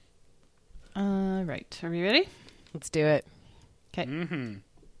right. Are we ready? Let's do it. Okay.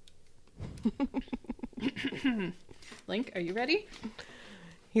 Link, are you ready?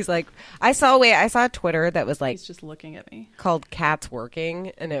 He's like, I saw Twitter that was like, He's just looking at me. called Cats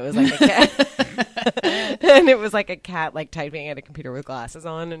Working, and it was like a cat. And it was like a cat like typing at a computer with glasses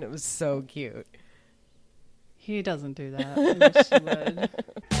on, and it was so cute. He doesn't do that. I wish he would.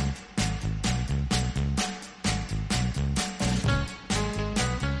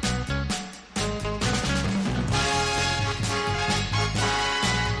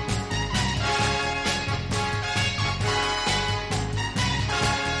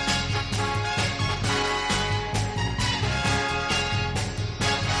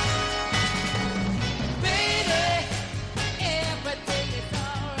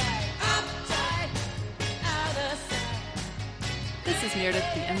 This is Meredith,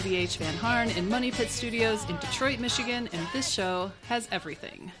 the MVH Van Harn in Money Pit Studios in Detroit, Michigan, and this show has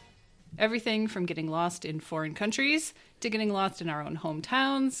everything. Everything from getting lost in foreign countries, to getting lost in our own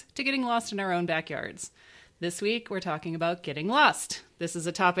hometowns, to getting lost in our own backyards. This week, we're talking about getting lost. This is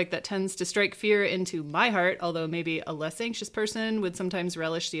a topic that tends to strike fear into my heart, although maybe a less anxious person would sometimes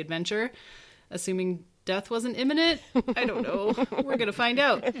relish the adventure. Assuming death wasn't imminent? I don't know. We're going to find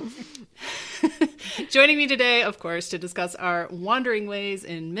out. Joining me today, of course, to discuss our wandering ways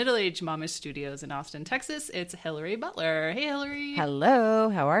in middle-aged mamish studios in Austin, Texas, it's Hillary Butler. Hey, Hillary. Hello,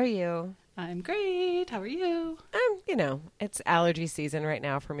 how are you? I'm great. How are you? It's allergy season right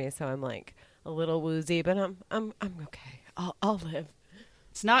now for me, so I'm like a little woozy, but I'm okay. I'll live.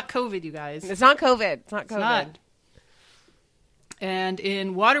 It's not COVID, you guys. It's not COVID. It's not COVID. It's not. And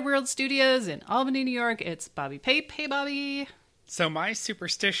in Waterworld Studios in Albany, New York, it's Bobby Pape. Hey, Bobby. So my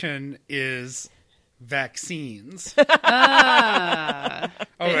superstition is vaccines. They Right,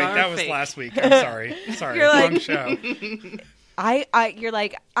 are that was fake. last week. I'm sorry. You're Wrong like- show.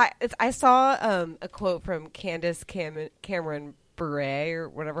 I saw a quote from Candace Cameron Bure, or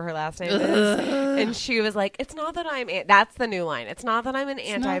whatever her last name is, and she was like, "It's not that that's the new line. It's not that I'm an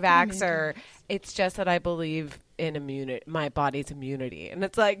anti-vaxxer. It's just that I believe in immunity, my body's immunity." And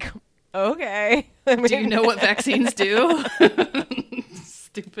it's like, okay. Do you know what vaccines do?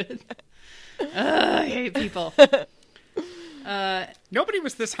 Stupid. I hate people. Nobody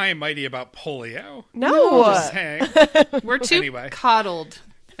was this high and mighty about polio. No. Just saying. We're too Anyway. coddled,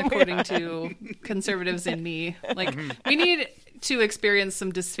 according to conservatives and me. Like, we need to experience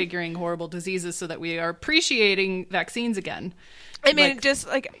some disfiguring, horrible diseases so that we are appreciating vaccines again. I mean, Like- just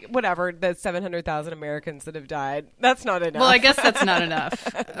like whatever, the 700,000 Americans that have died, that's not enough. Well, I guess that's not enough.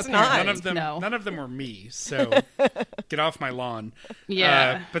 It's not. None of them were me. So get off my lawn.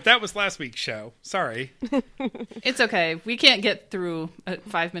 Yeah. But that was last week's show. Sorry. It's okay. We can't get through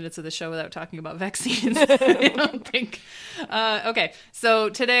 5 minutes of the show without talking about vaccines. I don't think. Okay. So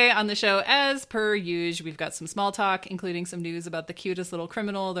today on the show, as per usual, we've got some small talk, including some news about the cutest little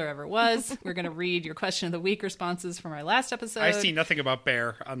criminal there ever was. We're going to read your question of the week responses from our last episode. I see nothing about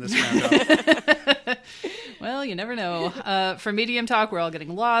bear on this roundup. Well, you never know. For Medium Talk, we're all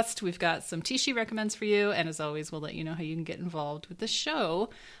getting lost. We've got some Tishi recommends for you. And as always, we'll let you know how you can get involved with the show.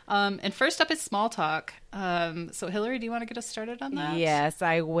 And first up is Small Talk. So Hillary, do you want to get us started on that? Yes,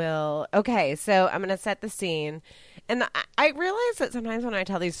 I will. Okay, so I'm going to set the scene. And I realize that sometimes when I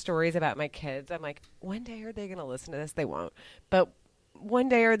tell these stories about my kids, I'm like, one day are they going to listen to this? They won't. But one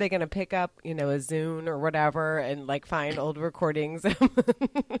day are they going to pick up, a Zune or whatever and like find old recordings of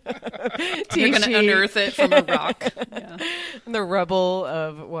You're going to unearth it from a rock. Yeah. the rubble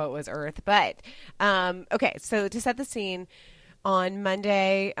of what was Earth. But, okay, so to set the scene, on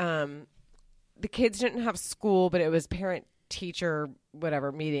Monday, the kids didn't have school, but it was parent-teacher,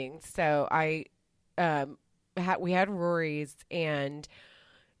 whatever, meetings. So we had Rory's, and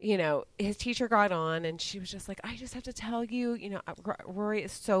his teacher got on, and she was just like, I just have to tell you, Rory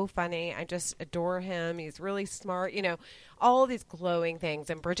is so funny. I just adore him. He's really smart, all of these glowing things.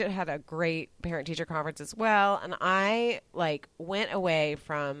 And Bridget had a great parent-teacher conference as well. And I went away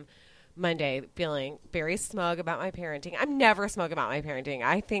from Monday feeling very smug about my parenting. I'm never smug about my parenting.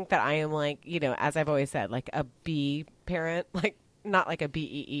 I think that I am as I've always said, like a B parent, not like a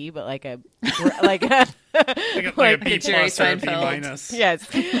BEE, but like a Like a B Jerry plus or a B Seinfeld. minus. Yes.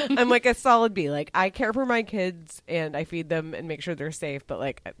 I'm like a solid B. Like, I care for my kids and I feed them and make sure they're safe,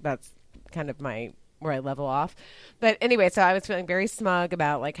 but that's kind of where I level off. But anyway, so I was feeling very smug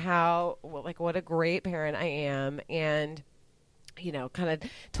about what a great parent I am, and kind of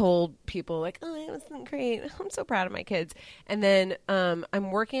told people oh, it wasn't great. I'm so proud of my kids. And then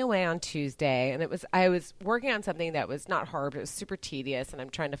I'm working away on Tuesday, and I was working on something that was not hard, but it was super tedious, and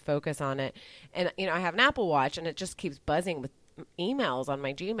I'm trying to focus on it. And I have an Apple Watch, and it just keeps buzzing with emails on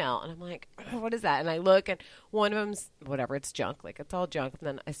my Gmail, and I'm like, ugh. what is that? And I look, and one of them's whatever, it's junk. Like, it's all junk. And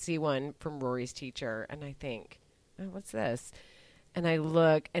then I see one from Rory's teacher, and I think, oh, what's this? And I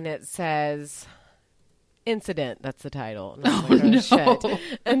look, and it says Incident. That's the title. And I'm like, no. shit.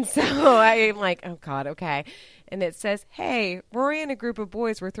 And so I'm like, oh, God, okay. And it says, hey, Rory and a group of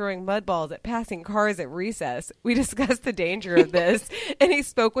boys were throwing mud balls at passing cars at recess. We discussed the danger of this, and he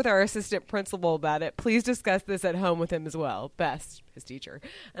spoke with our assistant principal about it. Please discuss this at home with him as well. Best, his teacher.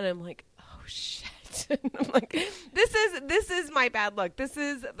 And I'm like, oh, shit. And I'm like, this is my bad luck. This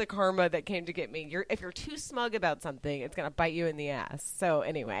is the karma that came to get me. If you're too smug about something, it's going to bite you in the ass. So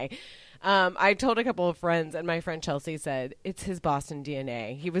anyway, I told a couple of friends, and my friend Chelsea said, it's his Boston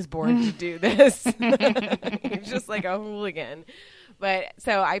DNA. He was born to do this. He's just like a hooligan. But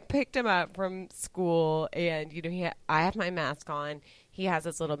so I picked him up from school, and, you know, I have my mask on. He has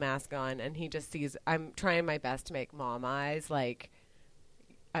his little mask on, and he just sees, I'm trying my best to make mom eyes,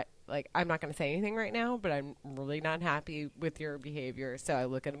 I'm not going to say anything right now, but I'm really not happy with your behavior. So I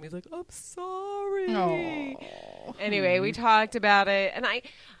look at him. He's like, I'm sorry. Aww. Anyway, we talked about it. And I,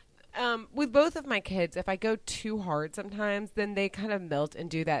 with both of my kids, if I go too hard sometimes, then they kind of melt and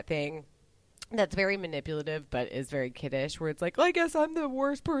do that thing that's very manipulative, but is very kiddish, where it's like, I guess I'm the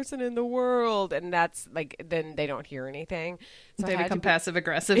worst person in the world. And that's like, then they don't hear anything. So They I had become to be-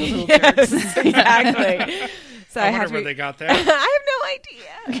 passive-aggressive little Yes, jerks. exactly. So I had wonder to where be- they got that. I have no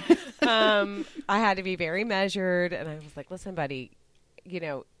idea. I had to be very measured, and I was like, "Listen, buddy, you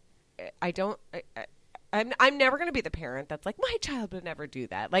know, I'm never going to be the parent that's like, my child would never do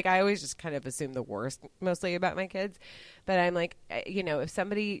that. Like, I always just kind of assume the worst, mostly about my kids. But I'm like, you know, if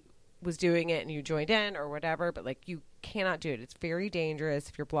somebody was doing it and you joined in or whatever, but like, you cannot do it. It's very dangerous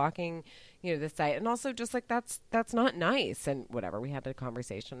if you're blocking, you know, the site. And also just like, that's not nice. And whatever, we had a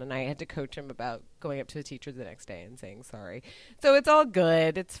conversation, and I had to coach him about going up to the teacher the next day and saying sorry. So it's all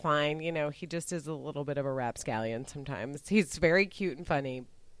good. It's fine. You know, he just is a little bit of a rapscallion sometimes. He's very cute and funny,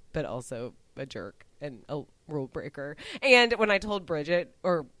 but also a jerk and a rule breaker. And when I told Bridget,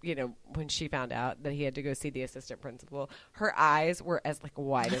 or, you know, when she found out that he had to go see the assistant principal, her eyes were as like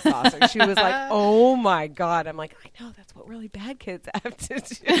wide as saucers. She was like, oh my God. I'm like, I know, that's what really bad kids have to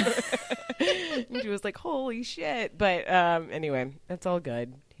do. And she was like, holy shit. But anyway, that's all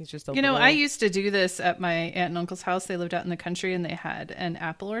good. He's just a You know, little... I used to do this at my aunt and uncle's house. They lived out in the country, and they had an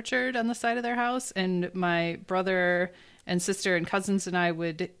apple orchard on the side of their house. And my brother and sister and cousins and I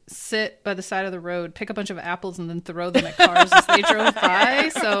would sit by the side of the road, pick a bunch of apples, and then throw them at cars as they drove by.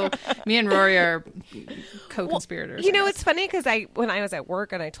 So me and Rory are co-conspirators. You know, it's funny because when I was at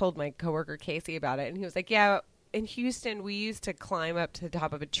work and I told my coworker Casey about it, and he was like, yeah, in Houston, we used to climb up to the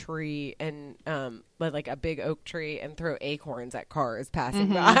top of a tree and like a big oak tree and throw acorns at cars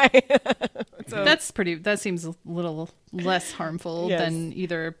passing by. So, that seems a little less harmful Yes. than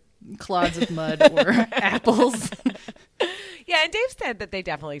either clods of mud or apples. yeah, and Dave said that they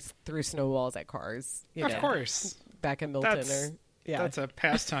definitely threw snowballs at cars. You Of know, course. back in Milton. That's a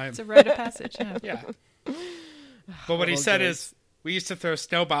pastime. It's a rite of passage. Yeah. Yeah. But what he Little said kids. is, we used to throw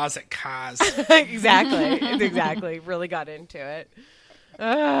snowballs at cars. exactly. Really got into it.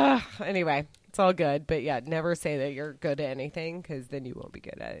 Anyway, it's all good. But yeah, never say that you're good at anything, because then you won't be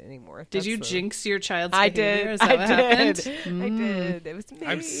good at it anymore. Did you jinx your child's I behavior? did. Is that I what did. happened? I did. It was me.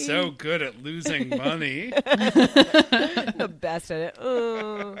 I'm so good at losing money. the best at it.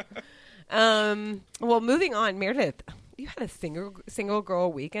 Well, moving on, Meredith. You had a single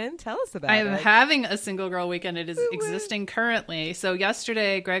girl weekend. Tell us about I am it. having a single girl weekend. It is existing currently. So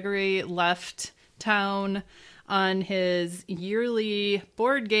yesterday, Gregory left town on his yearly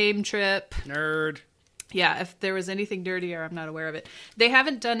board game trip. Nerd. Yeah, if there was anything dirtier, I'm not aware of it. They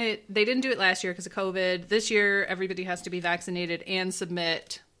haven't done it. They didn't do it last year because of COVID. This year, everybody has to be vaccinated and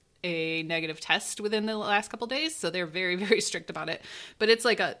submit a negative test within the last couple days. So they're very, very strict about it. But it's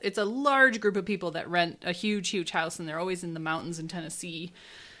like it's a large group of people that rent a huge, huge house, and they're always in the mountains in Tennessee.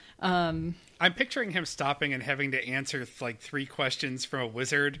 I'm picturing him stopping and having to answer like 3 questions from a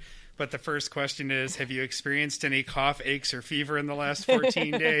wizard. But the first question is, have you experienced any cough, aches, or fever in the last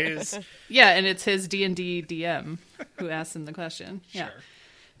 14 days? Yeah, and it's his D&D DM who asks him the question. Yeah. Sure.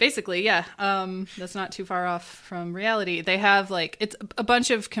 Basically, yeah. That's not too far off from reality. They have it's a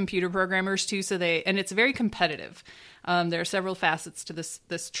bunch of computer programmers too, and it's very competitive. There are several facets to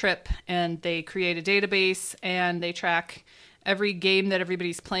this trip, and they create a database and they track every game that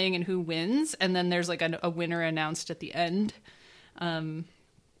everybody's playing and who wins, and then there's like a winner announced at the end.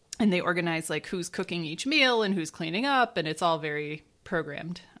 And they organize like who's cooking each meal and who's cleaning up, and it's all very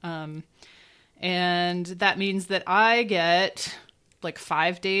programmed. And that means that I get like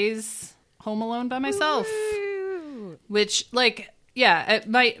 5 days home alone by myself, Woo. which like yeah,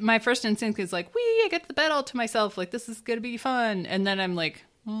 my first instinct is like, I get the bed all to myself. Like, this is going to be fun. And then I'm like,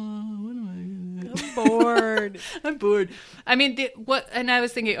 oh, what am I doing? I'm bored. I'm bored. I mean, and I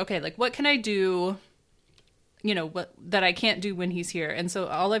was thinking, okay, like, what can I do, what that I can't do when he's here? And so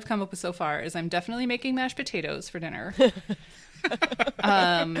all I've come up with so far is I'm definitely making mashed potatoes for dinner.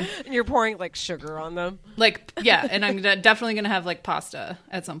 You're pouring like sugar on them. Like, yeah, and I'm definitely going to have like pasta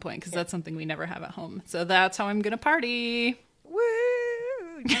at some point because that's something we never have at home. So that's how I'm going to party. Woo!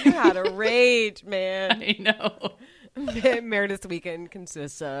 You had a rage, man. I know. Meredith's weekend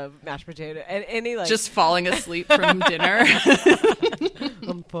consists of mashed potato and any like just falling asleep from dinner.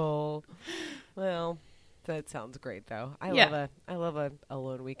 I'm full. Well, that sounds great though. I love a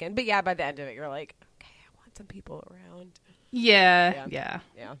alone weekend. But yeah, by the end of it, you're like, okay, I want some people around. Yeah.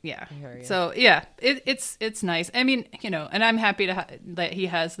 I hear you. So yeah, it's nice. I mean, and I'm happy that he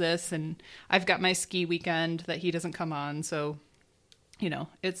has this, and I've got my ski weekend that he doesn't come on. So,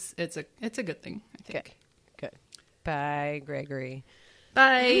 it's a good thing, I think. Good. Bye, Gregory.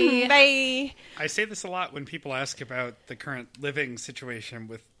 Bye. Bye. I say this a lot when people ask about the current living situation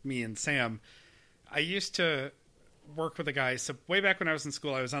with me and Sam. I used to work with a guy. So way back when I was in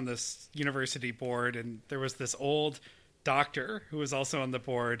school, I was on this university board, and there was this old doctor who was also on the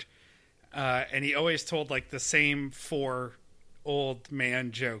board, and he always told like the same 4 old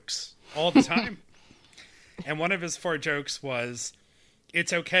man jokes all the time. And one of his 4 jokes was,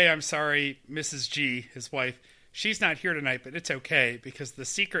 "It's okay, I'm sorry, Mrs. G," his wife, "she's not here tonight, but it's okay because the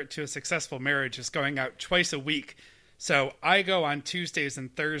secret to a successful marriage is going out twice a week. So I go on Tuesdays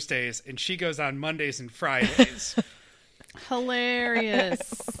and Thursdays, and she goes on Mondays and Fridays."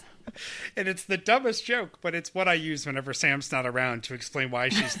 Hilarious. And it's the dumbest joke, but it's what I use whenever Sam's not around to explain why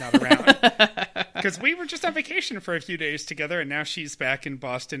she's not around. Because we were just on vacation for a few days together, and now she's back in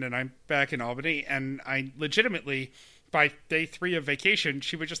Boston and I'm back in Albany. And I legitimately, by day 3 of vacation,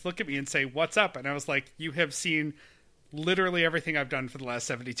 she would just look at me and say, "What's up?" And I was like, "You have seen literally everything I've done for the last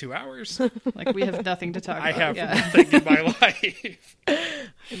 72 hours. Like, we have nothing to talk about. I have nothing in my life."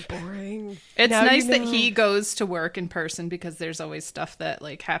 Boring. It's nice that he goes to work in person because there's always stuff that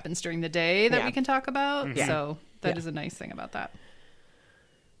like happens during the day that we can talk about. Mm-hmm. So that is a nice thing about that.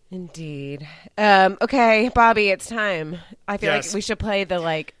 Indeed. Okay, Bobby, it's time. I feel like we should play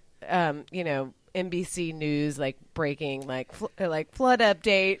the NBC News breaking flood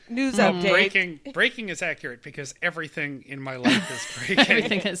update, news update. Breaking is accurate because everything in my life is breaking.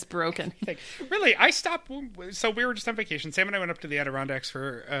 Everything is broken. Really, I stopped. So we were just on vacation. Sam and I went up to the Adirondacks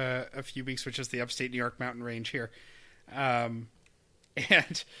for a few weeks, which is the upstate New York mountain range here. And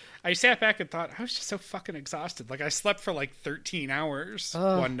I sat back and thought, I was just so fucking exhausted. Like, I slept for 13 hours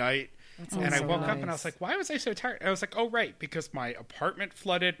one night. And I woke up and I was like, why was I so tired? And I was like, oh, right, because my apartment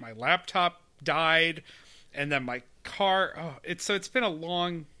flooded, my laptop died, and then my car. It's been a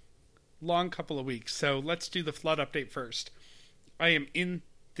long couple of weeks. So let's do the flood update first. I am in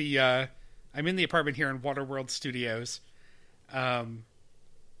the apartment here in Waterworld Studios.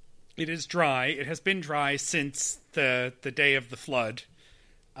 It is dry. It has been dry since the day of the flood.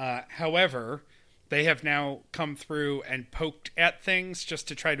 However, they have now come through and poked at things just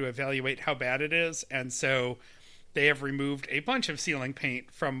to try to evaluate how bad it is, and so they have removed a bunch of ceiling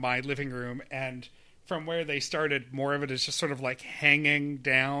paint from my living room, and from where they started, more of it is just sort of hanging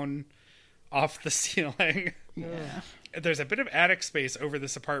down off the ceiling. Yeah. There's a bit of attic space over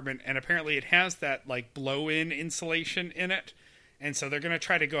this apartment, and apparently it has that blow-in insulation in it, and so they're going to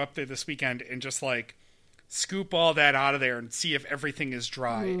try to go up there this weekend and just scoop all that out of there and see if everything is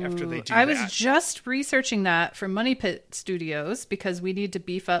dry after they do that. I was just researching that for Money Pit Studios because we need to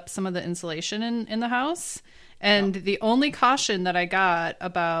beef up some of the insulation in the house. And the only caution that I got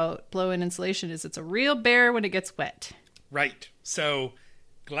about blow-in insulation is it's a real bear when it gets wet. Right. So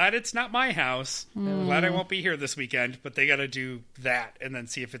glad it's not my house. Glad I won't be here this weekend, but they got to do that and then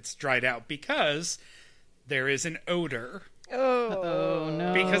see if it's dried out because there is an odor. Oh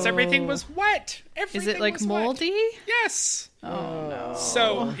no. Because everything was wet. Is it moldy? Wet. Yes. Oh no.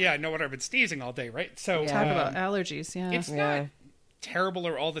 So, no wonder I've been sneezing all day, right? So talk about allergies, yeah. It's not terrible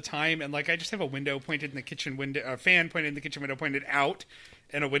or all the time, and I just have a window pointed in the kitchen window, a fan pointed in the kitchen window pointed out,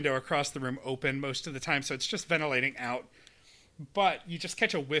 and a window across the room open most of the time, so it's just ventilating out. But you just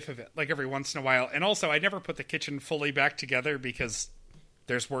catch a whiff of it every once in a while. And also, I never put the kitchen fully back together because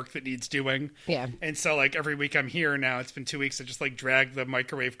there's work that needs doing. Yeah. And so every week I'm here now, it's been 2 weeks, I just drag the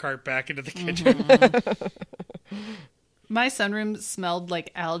microwave cart back into the kitchen. Mm-hmm. My sunroom smelled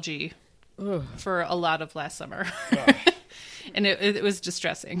like algae for a lot of last summer. And it was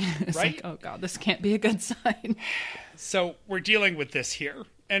distressing. It's right? oh God, this can't be a good sign. So we're dealing with this here.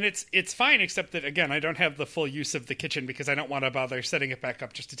 And it's fine, except that, again, I don't have the full use of the kitchen because I don't want to bother setting it back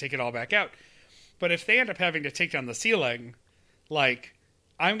up just to take it all back out. But if they end up having to take down the ceiling, like,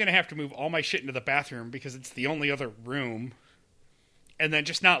 I'm going to have to move all my shit into the bathroom because it's the only other room, and then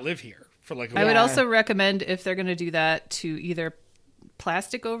just not live here for like a I would week. also recommend, if they're going to do that, to either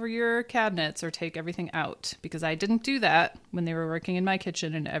plastic over your cabinets or take everything out, because I didn't do that when they were working in my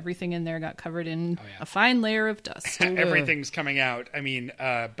kitchen and everything in there got covered in a fine layer of dust. Everything's coming out. I mean,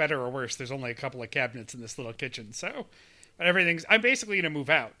 better or worse, there's only a couple of cabinets in this little kitchen, so but I'm basically going to move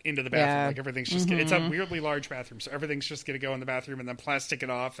out into the bathroom. Yeah. Like, everything's just it's a weirdly large bathroom, so everything's just going to go in the bathroom and then plastic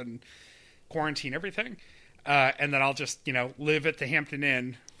it off and quarantine everything. And then I'll just, live at the Hampton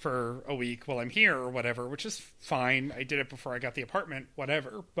Inn for a week while I'm here or whatever, which is fine. I did it before I got the apartment,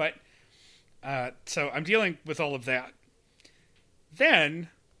 whatever. But, so I'm dealing with all of that. Then,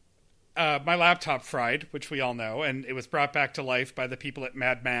 my laptop fried, which we all know, and it was brought back to life by the people at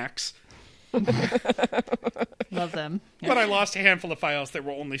Mad Max. Love them. Yeah. But I lost a handful of files that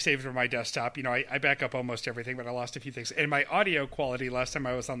were only saved on my desktop. I back up almost everything, but I lost a few things. And my audio quality last time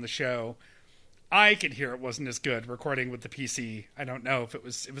I was on the show, I could hear it wasn't as good recording with the PC. I don't know if it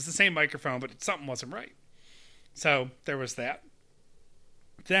was the same microphone, but something wasn't right. So there was that.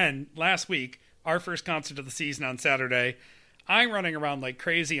 Then last week, our first concert of the season on Saturday, I'm running around like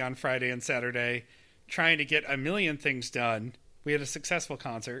crazy on Friday and Saturday, trying to get a million things done. We had a successful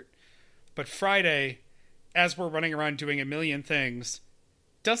concert. But Friday, as we're running around doing a million things,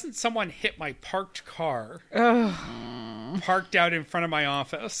 doesn't someone hit my parked car? Parked out in front of my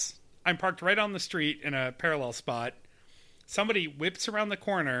office. I'm parked right on the street in a parallel spot. Somebody whips around the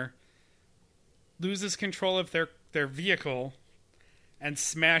corner, loses control of their vehicle, and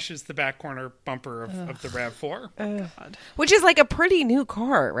smashes the back corner bumper of the RAV4. Which is like a pretty new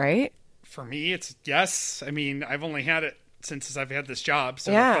car, right? For me, it's yes. I mean, I've only had it since I've had this job,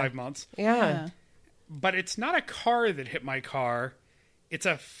 so Yeah. 5 months. Yeah. But it's not a car that hit my car. It's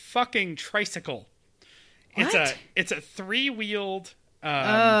a fucking tricycle. What? It's a three-wheeled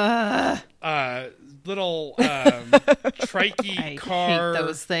little trikey I car. hate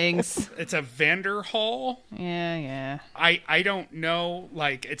those things. It's a Vanderhall. Yeah. I don't know,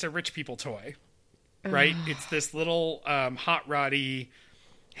 like, it's a rich people toy, right? It's this little hot roddy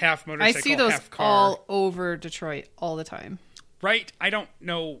half I motorcycle, see those half car. all over Detroit all the time. Right? I don't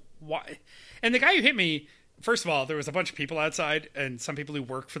know why. And the guy who hit me, first of all, there was a bunch of people outside and some people who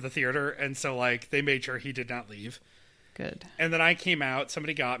work for the theater, and so like they made sure he did not leave. Good. And then I came out,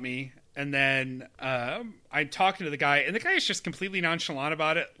 somebody got me, and then I'm talking to the guy, and the guy is just completely nonchalant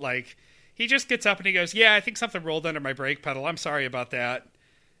about it. Like, he just gets up and he goes, "Yeah, I think something rolled under my brake pedal. I'm sorry about that."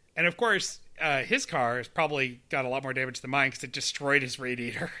 And of course, his car has probably got a lot more damage than mine because it destroyed his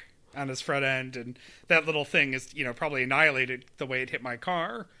radiator on his front end, and that little thing is, probably annihilated the way it hit my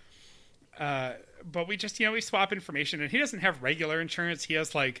car. But we just, we swap information, and he doesn't have regular insurance. He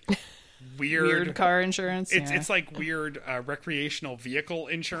has like weird car insurance. It's like weird recreational vehicle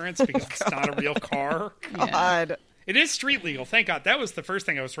insurance because it's not a real car. God. It is street legal, thank God. That was the first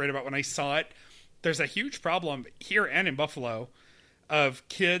thing I was worried about when I saw it. There's a huge problem here and in Buffalo of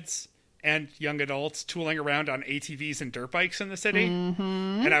kids and young adults tooling around on ATVs and dirt bikes in the city.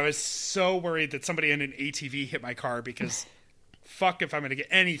 Mm-hmm. And I was so worried that somebody in an ATV hit my car because fuck if I'm going to get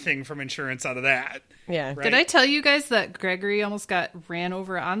anything from insurance out of that. Yeah. Right? Did I tell you guys that Gregory almost got ran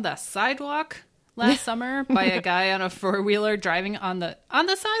over on the sidewalk last summer by a guy on a four-wheeler driving on the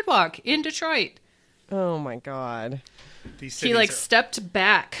sidewalk in Detroit? Oh my God. These He cities like are- stepped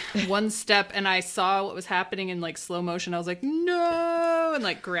back one step, and I saw what was happening in like slow motion. I was like, no, and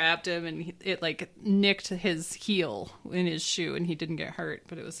like grabbed him, and it like nicked his heel in his shoe, and he didn't get hurt.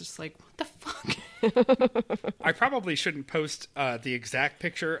 But it was just like, what the fuck? I probably shouldn't post the exact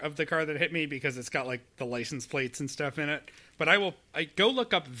picture of the car that hit me because it's got like the license plates and stuff in it. But I go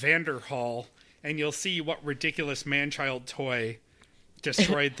look up Vanderhall and you'll see what ridiculous man-child toy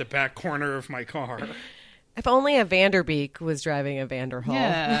destroyed the back corner of my car. If only a Vanderbeek was driving a Vanderhall.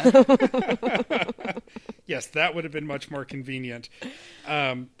 Yeah. Yes, that would have been much more convenient.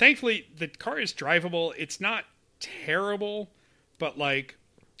 Thankfully, the car is drivable. It's not terrible, but like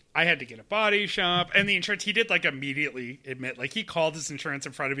I had to get a body shop, and the insurance, he did like immediately admit, like he called his insurance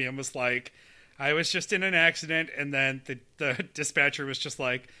in front of me and was like, I was just in an accident. And then the dispatcher was just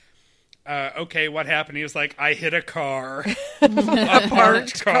like, okay, what happened? He was like, I hit a car, a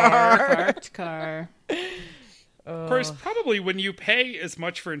parked car. Parked car. Of course, probably when you pay as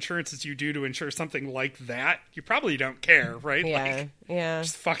much for insurance as you do to insure something like that, you probably don't care, right? Yeah. Like, Yeah.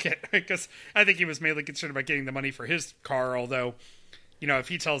 just fuck it. Because I think he was mainly concerned about getting the money for his car, although if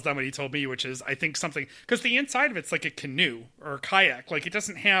he tells them what he told me, which is, I think something, because the inside of it's like a canoe or a kayak. Like, it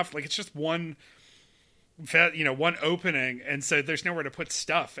doesn't have, like, it's just one opening. And so there's nowhere to put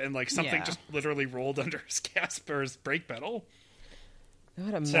stuff. And, like, something just literally rolled under his or his brake pedal.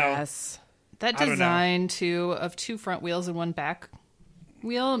 What a mess. That design, too, of 2 front wheels and 1 back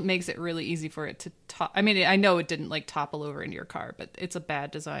wheel makes it really easy for it to top. I mean, I know it didn't, like, topple over into your car, but it's a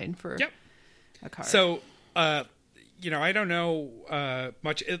bad design for a car. So, I don't know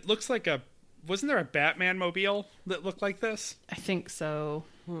much. It looks like wasn't there a Batman mobile that looked like this? I think so.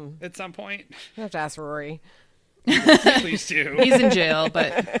 At some point. I have to ask Rory. Please do. He's in jail,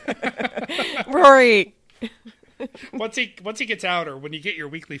 but Rory. Once he gets out, or when you get your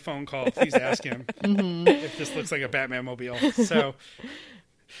weekly phone call, please ask him if this looks like a Batman mobile. So,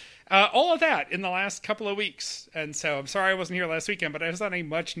 all of that in the last couple of weeks. And so I'm sorry I wasn't here last weekend, but I was on a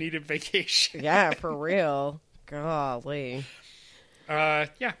much needed vacation. Yeah, for real. Golly.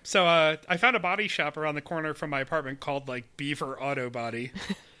 So I found a body shop around the corner from my apartment called like Beaver Auto Body.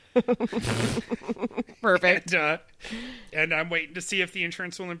 Perfect. And I'm waiting to see if the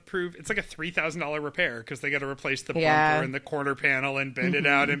insurance will improve. It's like a $3,000 repair because they got to replace the bumper and the corner panel and bend it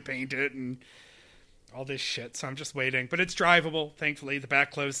out and paint it and all this shit. So I'm just waiting, but it's drivable. Thankfully, the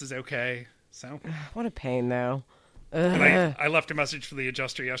back close is okay. So what a pain, though. And I left a message for the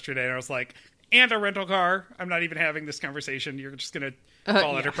adjuster yesterday, and I was like, "And a rental car. I'm not even having this conversation. You're just gonna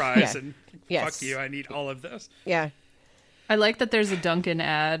call Enterprise and fuck you. I need all of this." Yeah. I like that there's a Dunkin'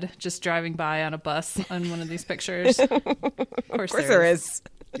 ad just driving by on a bus on one of these pictures. Of course there is.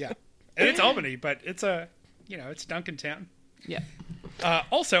 Yeah. And it's Albany, but it's it's Dunkin' Town. Yeah.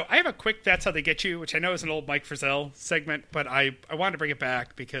 Also, I have a quick That's How They Get You, which I know is an old Mike Frizzell segment, but I wanted to bring it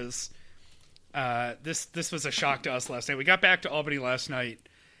back because this was a shock to us last night. We got back to Albany last night,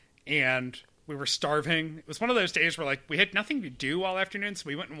 and we were starving. It was one of those days where, like, we had nothing to do all afternoon, so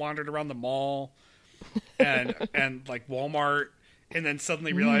we went and wandered around the mall and like Walmart, and then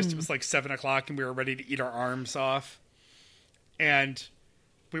suddenly realized it was like 7:00 and we were ready to eat our arms off. And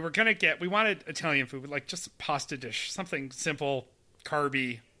we wanted Italian food, like just a pasta dish, something simple,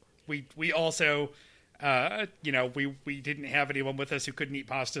 carby. We also, we didn't have anyone with us who couldn't eat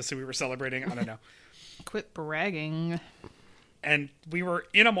pasta, so we were celebrating. I don't know. Quit bragging. And we were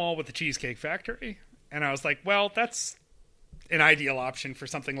in a mall with the Cheesecake Factory, and I was like, well, that's an ideal option for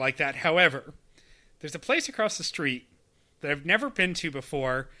something like that. However, there's a place across the street that I've never been to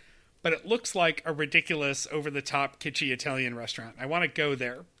before, but it looks like a ridiculous, over-the-top, kitschy Italian restaurant. I want to go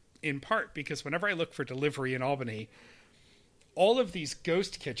there, in part because whenever I look for delivery in Albany, all of these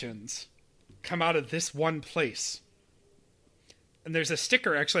ghost kitchens come out of this one place. And there's a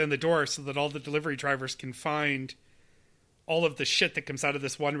sticker actually on the door so that all the delivery drivers can find all of the shit that comes out of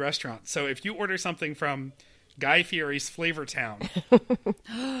this one restaurant. So if you order something from Guy Fieri's Flavor Town,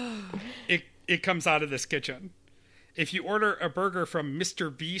 it comes out of this kitchen. If you order a burger from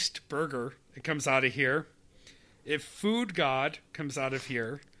Mr. Beast Burger, it comes out of here. If Food God comes out of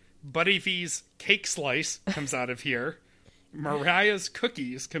here, Buddy V's Cake Slice comes out of here, Mariah's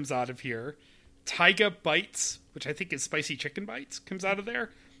Cookies comes out of here, Tyga Bites, which I think is Spicy Chicken Bites, comes out of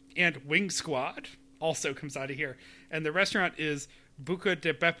there, and Wing Squad also comes out of here. And the restaurant is Buca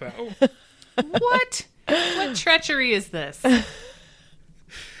di Beppo. What? What treachery is this?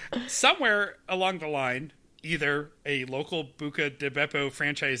 Somewhere along the line, either a local Buca di Beppo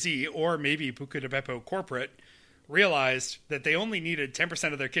franchisee or maybe Buca di Beppo corporate realized that they only needed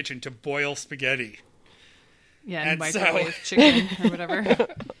 10% of their kitchen to boil spaghetti. Yeah, and microwave chicken or whatever.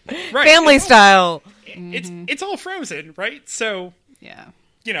 Right. Family style. It's all frozen, right? So yeah.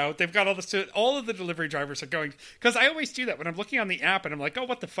 They've got all this. All of the delivery drivers are going, because I always do that when I'm looking on the app and I'm like, oh,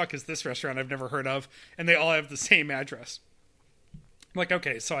 what the fuck is this restaurant I've never heard of? And they all have the same address. I'm like,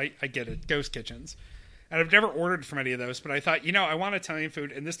 okay, so I get it. Ghost kitchens. And I've never ordered from any of those, but I thought, I want Italian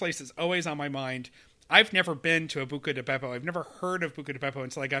food, and this place is always on my mind. I've never been to a Buca di Beppo. I've never heard of Buca di Beppo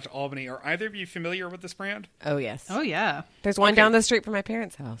until I got to Albany. Are either of you familiar with this brand? Oh, yes. Oh, yeah. There's one down the street from my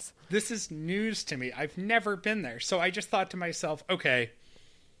parents' house. This is news to me. I've never been there. So I just thought to myself, okay,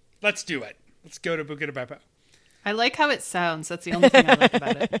 let's do it. Let's go to Buca di Beppo. I like how it sounds. That's the only thing I like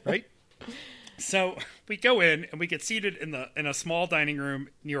about it. Right? So we go in and we get seated in a small dining room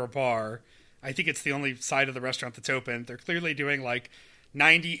near a bar. I think it's the only side of the restaurant that's open. They're clearly doing like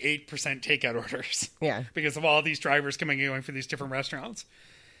 98% takeout orders. Yeah. Because of all these drivers coming and going for these different restaurants.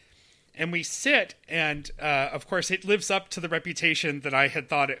 And we sit, and of course it lives up to the reputation that I had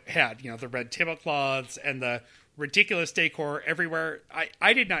thought it had. The red tablecloths and the ridiculous decor everywhere.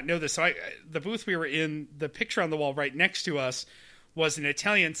 I did not know this. So the booth we were in, the picture on the wall right next to us was an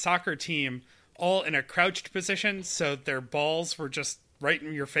Italian soccer team all in a crouched position. So their balls were just right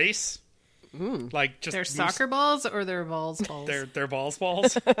in your face. Like just They're soccer balls or they're balls? They're balls.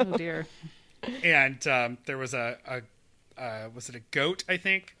 Oh dear. And there was was it a goat? I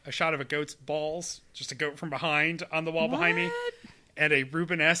think a shot of a goat's balls, just a goat from behind on the wall behind me, and a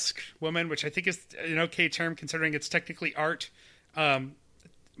Rubenesque woman, which I think is an okay term considering it's technically art.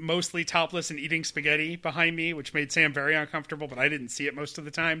 Mostly topless and eating spaghetti behind me, which made Sam very uncomfortable, but I didn't see it most of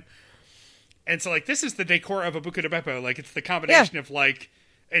the time. And so, like, this is the decor of a Buca di Beppo. Like, it's the combination of, like,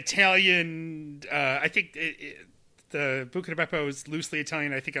 Italian... I think the Buca di Beppo is loosely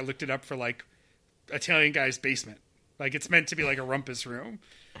Italian. I think I looked it up for, like, Italian guy's basement. Like, it's meant to be like a rumpus room.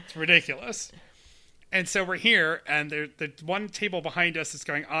 It's ridiculous. And so we're here, and the one table behind us is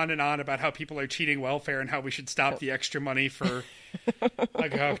going on and on about how people are cheating welfare and how we should stop the extra money for...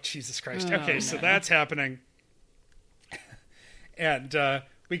 like, oh, Jesus Christ. Okay, so that's happening. And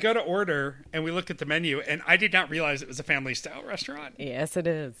we go to order, and we look at the menu, and I did not realize it was a family-style restaurant. Yes, it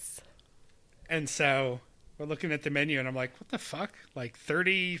is. And so we're looking at the menu, and I'm like, what the fuck? Like,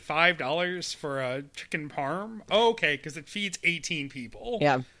 $35 for a chicken parm? Oh, okay, because it feeds 18 people.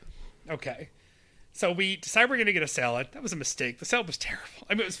 Yeah. Okay. So we decide we're going to get a salad. That was a mistake. The salad was terrible.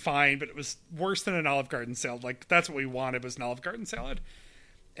 I mean, it was fine, but it was worse than an Olive Garden salad. Like, that's what we wanted, was an Olive Garden salad.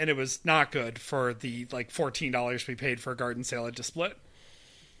 And it was not good for the, like, $14 we paid for a garden salad to split.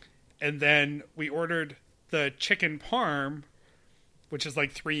 And then we ordered the chicken parm, which is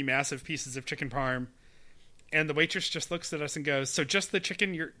like 3 massive pieces of chicken parm. And the waitress just looks at us and goes, so just the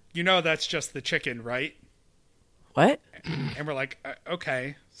chicken? You know that's just the chicken, right? What? And we're like,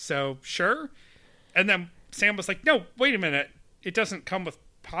 okay, so sure. And then Sam was like, no, wait a minute. It doesn't come with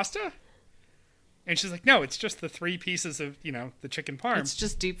pasta? And she's like, no, it's just the 3 pieces of, the chicken parm. It's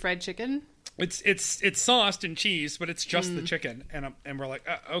just deep fried chicken? It's sauced in cheese, but it's just the chicken. And we're like,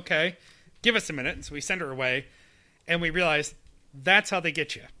 okay, give us a minute. And so we send her away. And we realize that's how they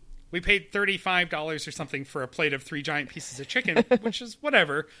get you. We paid $35 or something for a plate of 3 giant pieces of chicken, which is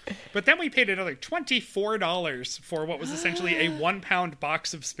whatever. But then we paid another $24 for what was essentially a 1-pound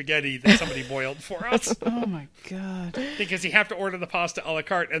box of spaghetti that somebody boiled for us. Oh my God. Because you have to order the pasta a la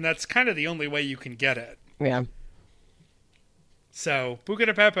carte, and that's kind of the only way you can get it. Yeah. So, Buca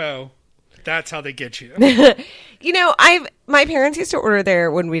di Beppo, that's how they get you. My parents used to order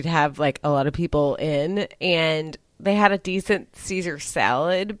there when we'd have like a lot of people in, and they had a decent Caesar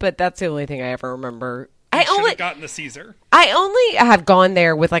salad, but that's the only thing I ever remember. I should have gotten the Caesar. I only have gone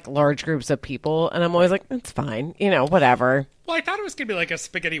there with like large groups of people, and I'm always like, it's fine, whatever. Well, I thought it was going to be like a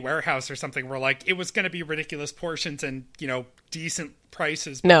spaghetti warehouse or something where like it was going to be ridiculous portions and, decent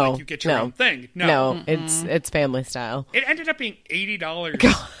prices, but like you get your own thing. No, it's family style. It ended up being $80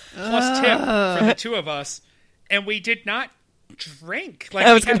 plus tip for the 2 of us, and we did not drink. Like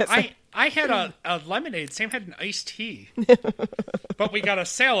I had a lemonade. Sam had an iced tea. But we got a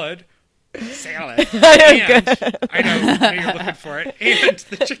salad. And I know you're looking for it. And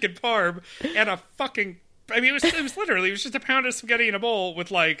the chicken parm and a fucking... I mean, it was literally, it was just a pound of spaghetti in a bowl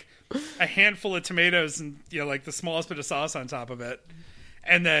with like a handful of tomatoes and, like the smallest bit of sauce on top of it.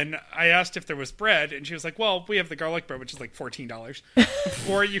 And then I asked if there was bread, and she was like, well, we have the garlic bread, which is like $14.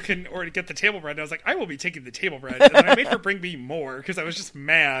 or you can get the table bread. And I was like, I will be taking the table bread. And then I made her bring me more because I was just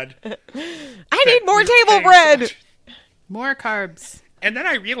mad. I need more table bread. So more carbs. And then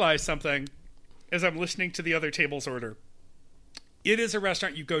I realized something as I'm listening to the other table's order. It is a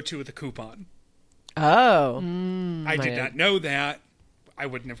restaurant you go to with a coupon. Oh. I did not know that. I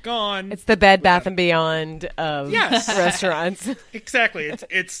wouldn't have gone. It's the Bed Bath & Beyond of restaurants. Exactly.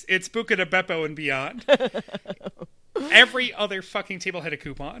 It's Buca di Beppo and beyond. Every other fucking table had a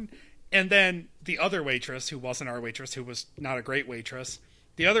coupon. And then the other waitress, who wasn't our waitress, who was not a great waitress,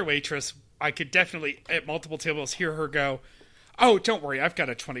 the other waitress, I could definitely, at multiple tables, hear her go, oh, don't worry, I've got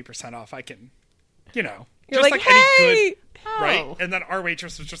a 20% off. I can, You're just like, any hey! good, right? And then our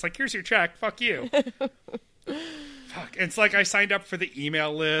waitress was just like, here's your check. Fuck you. Fuck. It's like I signed up for the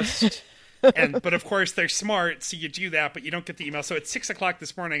email list. But of course they're smart, so you do that, but you don't get the email. So at 6:00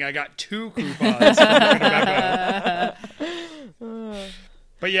 this morning, I got 2 coupons.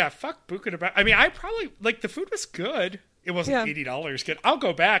 But yeah, fuck Buca di Beppo. I mean, I probably the food was good. It wasn't $80 good. I'll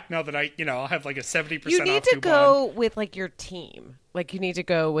go back now that I'll have like a 70% off. You need to go with like your team. Like you need to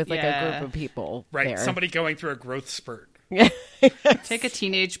go with like a group of people. Right. There. Somebody going through a growth spurt. Take a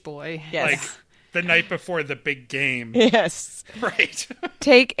teenage boy. Yes. Like the night before the big game. Yes. Right.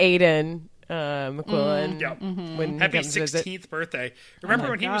 Take Aiden McQuillan. Yep. When Happy he comes 16th visit. birthday.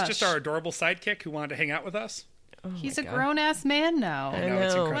 Remember when he was gosh. just our adorable sidekick who wanted to hang out with us? He's a grown-ass man now. I know.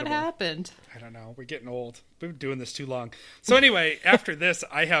 It's incredible. What happened? I don't know. We're getting old. been doing this too long. So anyway, after this,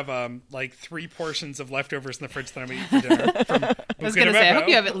 I have like 3 portions of leftovers in the fridge that I'm going to eat for dinner. From I was going to say, I hope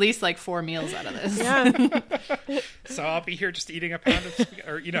you have at least like 4 meals out of this. Yeah. So I'll be here just eating a pound of,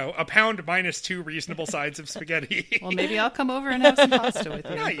 or a pound minus 2 reasonable sides of spaghetti. Well, maybe I'll come over and have some pasta with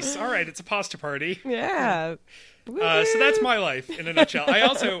you. Nice. All right, it's a pasta party. Yeah. So that's my life in a nutshell. I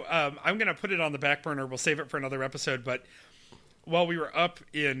also, I'm going to put it on the back burner. We'll save it for another episode. But while we were up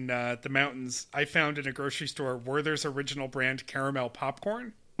in the mountains, I found in a grocery store Werther's original brand caramel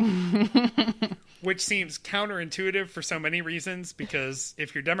popcorn, which seems counterintuitive for so many reasons. Because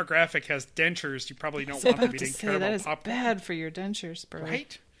if your demographic has dentures, you probably don't want them eating caramel that is popcorn. bad for your dentures, bro.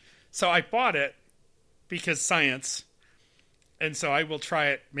 Right? So I bought it because science. And so I will try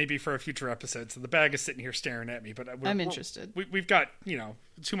it maybe for a future episode. So the bag is sitting here staring at me, but I'm interested. We've got,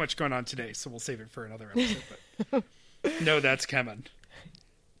 too much going on today, so we'll save it for another episode. But no, that's coming.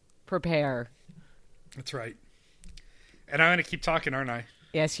 Prepare. That's right. And I'm going to keep talking, aren't I?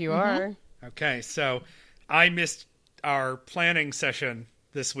 Yes, you are. Okay, so I missed our planning session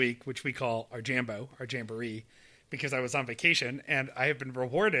this week, which we call our Jamboree, because I was on vacation, and I have been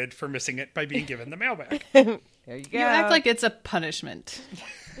rewarded for missing it by being given the mailbag. There you go. You act like it's a punishment.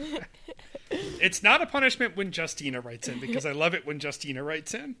 It's not a punishment when Justina writes in, because I love it when Justina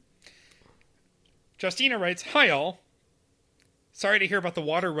writes in. Justina writes, "Hi all. Sorry to hear about the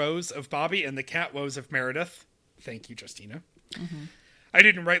water woes of Bobby and the cat woes of Meredith." Thank you, Justina. Mm-hmm. I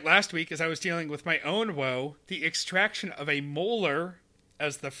didn't write last week as I was dealing with my own woe, the extraction of a molar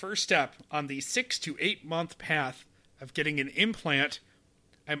as the first step on the 6 to 8 month path of getting an implant.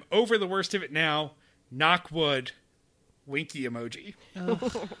 I'm over the worst of it now. Knock wood. Winky emoji. Oh,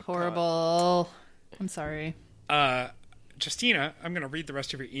 horrible. I'm sorry. Justina, I'm going to read the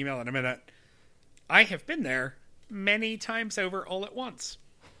rest of your email in a minute. I have been there many times over all at once.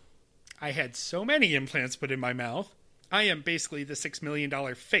 I had so many implants put in my mouth. I am basically the $6 million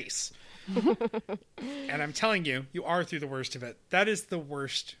face. And I'm telling you, you are through the worst of it. That is the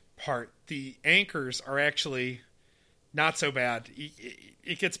worst part. The anchors are actually not so bad.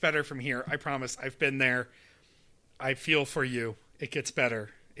 It gets better from here. I promise. I've been there. I feel for you. It gets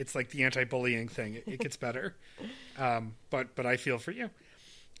better. It's like the anti-bullying thing. It gets better. But I feel for you.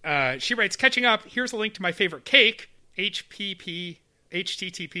 She writes, catching up, here's a link to my favorite cake, http://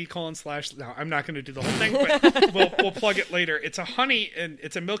 no, I'm not going to do the whole thing, but we'll plug it later. It's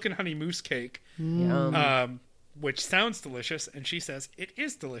a milk and honey mousse cake, which sounds delicious, and she says it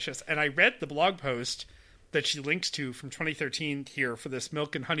is delicious. And I read the blog post that she links to from 2013 here for this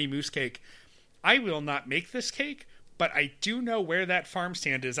milk and honey mousse cake. I will not make this cake, but I do know where that farm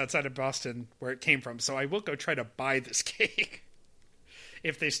stand is outside of Boston where it came from, so I will go try to buy this cake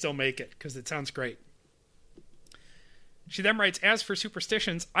if they still make it, because it sounds great. She then writes, as for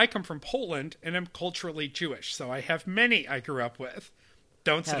superstitions, I come from Poland and am culturally Jewish, so I have many I grew up with.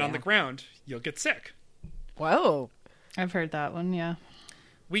 Don't sit on the ground. You'll get sick. Whoa. I've heard that one, yeah.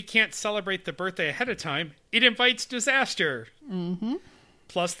 We can't celebrate the birthday ahead of time. It invites disaster. Mm-hmm.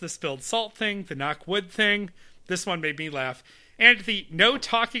 Plus the spilled salt thing, the knock wood thing. This one made me laugh. And the no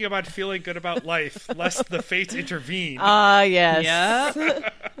talking about feeling good about life, lest the fates intervene. Yes. Yeah.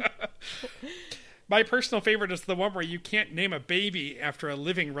 My personal favorite is the one where you can't name a baby after a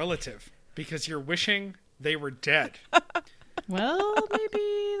living relative because you're wishing they were dead. Well,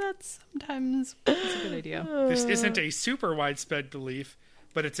 maybe that's sometimes a good idea. This isn't a super widespread belief,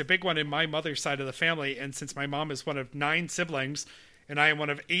 but it's a big one in my mother's side of the family. And since my mom is one of 9 siblings and I am one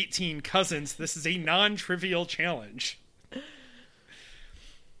of 18 cousins, this is a non-trivial challenge.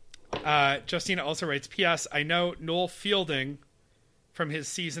 Justina also writes, P.S. I know Noel Fielding from his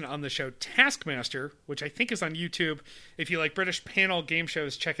season on the show Taskmaster, which I think is on YouTube. If you like British panel game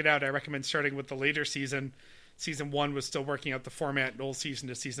shows, check it out. I recommend starting with the later season. Season 1 was still working out the format. Noel's season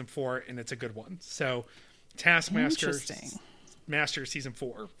to season 4, and it's a good one. So Taskmaster, Master season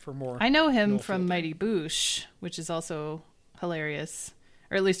 4 for more. I know him Noel from Fielding. Mighty Boosh, which is also hilarious.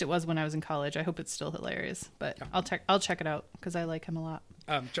 Or at least it was when I was in college. I hope it's still hilarious. But yeah. I'll check it out because I like him a lot.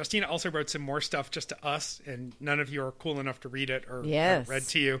 Justina also wrote some more stuff just to us, and none of you are cool enough to read it or read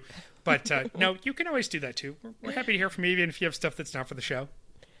to you. But no, you can always do that too. We're happy to hear from you, even if you have stuff that's not for the show.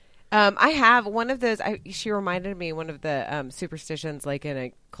 I have one of those. She reminded me one of the superstitions, like in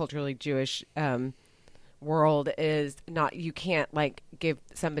a culturally Jewish world, is not you can't like give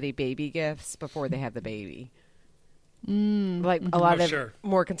somebody baby gifts before they have the baby. Like a lot of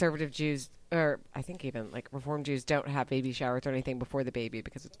more conservative Jews, or I think even like Reformed Jews, don't have baby showers or anything before the baby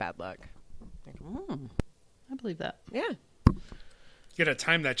because it's bad luck. Like, I believe that. Yeah. You gotta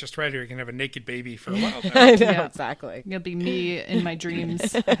time that just right, or you can have a naked baby for a while. I know, Yeah. exactly. It'll be me in my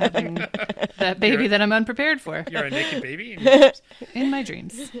dreams having that baby that I'm unprepared for. You're a naked baby. In your dreams. In my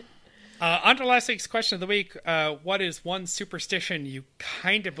dreams. On to last week's question of the week. What is one superstition you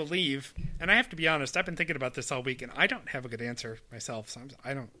kind of believe? And I have to be honest, I've been thinking about this all week, and I don't have a good answer myself. So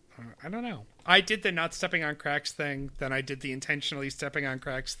I don't know. I did the not stepping on cracks thing. Then I did the intentionally stepping on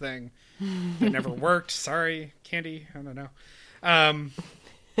cracks thing. It never worked. Sorry, Candy. I don't know. I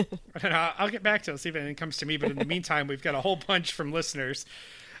don't know. I'll get back to it, see if anything comes to me. But in the meantime, we've got a whole bunch from listeners.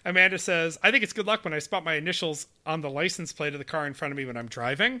 Amanda says, I think it's good luck when I spot my initials on the license plate of the car in front of me when I'm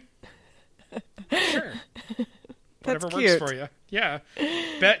driving. Sure. Whatever works cute. for you. Yeah.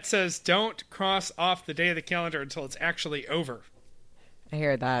 Bet says, don't cross off the day of the calendar until it's actually over. I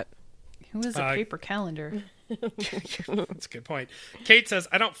hear that. Who is a paper calendar? That's a good point. Kate says,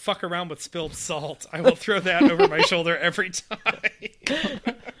 I don't fuck around with spilled salt. I will throw that over my shoulder every time.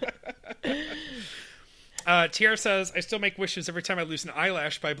 Tiara says, I still make wishes every time I lose an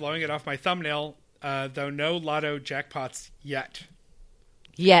eyelash by blowing it off my thumbnail, though no lotto jackpots yet.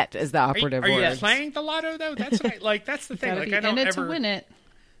 Yet is the operative Are you word. playing the lotto, though? That's what that's the thing. Gotta Like, be I don't in it ever... to win it.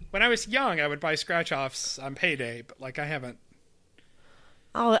 When I was young, I would buy scratch-offs on payday, but, like, I haven't.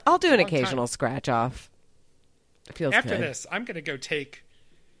 I'll do an Long occasional time. scratch off. It feels After good. this, I'm going to go take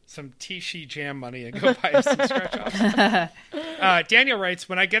some T-She Jam money and go buy some scratch-offs. Daniel writes,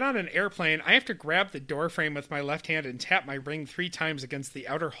 when I get on an airplane, I have to grab the door frame with my left hand and tap my ring 3 times against the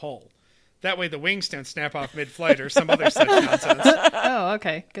outer hull. That way the wings don't snap off mid-flight or some other such nonsense. Oh,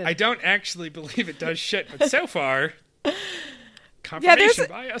 okay. Good. I don't actually believe it does shit, but so far, confirmation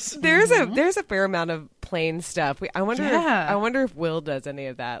bias. There's a fair amount of plain stuff. I wonder Yeah. if Will does any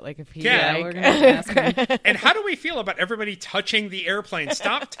of that. Like if he Yeah, We're gonna ask him. And how do we feel about everybody touching the airplane?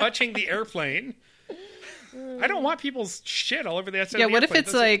 Stop touching the airplane. I don't want people's shit all over the outside Yeah, of the what if airplane.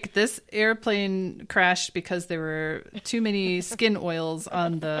 it's That's like this airplane crashed because there were too many skin oils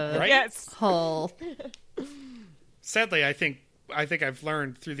on the Right? Yes. hull? Sadly, I think I've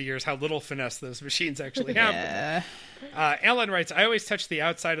learned through the years how little finesse those machines actually have. Yeah. Alan writes, I always touch the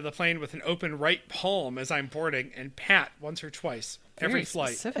outside of the plane with an open right palm as I'm boarding and pat once or twice every Very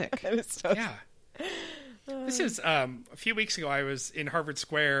flight. specific. That is so- Yeah. This is a few weeks ago. I was in Harvard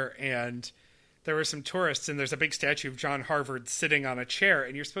Square and there were some tourists, and there's a big statue of John Harvard sitting on a chair,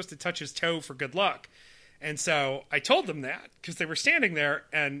 and you're supposed to touch his toe for good luck. And so I told them that because they were standing there,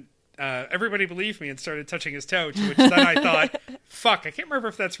 and everybody believed me and started touching his toe, to which then I thought, fuck, I can't remember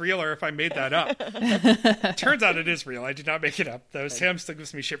if that's real or if I made that up. Turns out it is real. I did not make it up, though. Sam still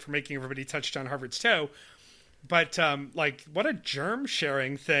gives me shit for making everybody touch John Harvard's toe. But, like, what a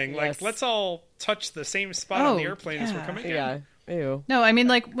germ-sharing thing. Like, Yes. let's all touch the same spot on the Oh, airplane as we're yeah. coming in. Yeah. Ew. No, I mean,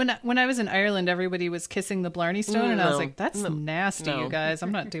 like when I was in Ireland, everybody was kissing the Blarney Stone, and I was No. like, "That's nasty, No. you guys.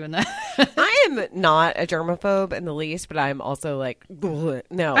 I'm not doing that." I am not a germaphobe in the least, but I'm also like, ugh,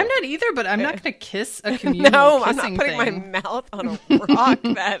 no. I'm not either, but I'm not going to kiss a communal No, I'm not kissing putting thing. my mouth on a rock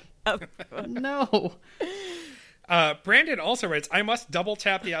that. No. Brandon also writes, I must double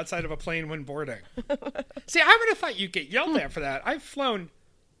tap the outside of a plane when boarding. See, I would have thought you'd get yelled at for that. I've flown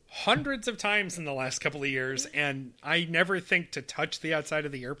hundreds of times in the last couple of years, and I never think to touch the outside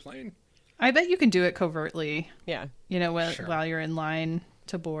of the airplane. I bet you can do it covertly. Yeah. You know, Sure. while you're in line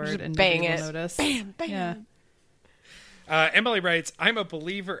to board Just and bang nobody it. will notice. Bam, bam. Yeah. Emily writes, I'm a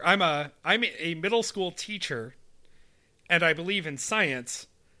believer. I'm a middle school teacher, and I believe in science,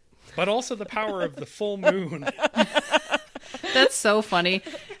 but also the power of the full moon. That's so funny.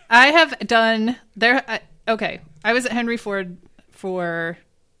 I have done okay. I was at Henry Ford for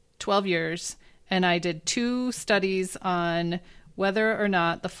 12 years, and I did 2 studies on whether or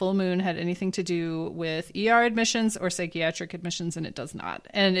not the full moon had anything to do with ER admissions or psychiatric admissions, and it does not.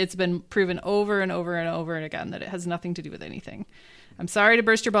 And it's been proven over and over and over and again that it has nothing to do with anything. I'm sorry to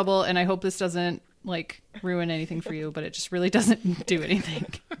burst your bubble, and I hope this doesn't like ruin anything for you, but it just really doesn't do anything.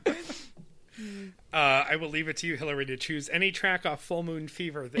 I will leave it to you, Hillary, to choose any track off Full Moon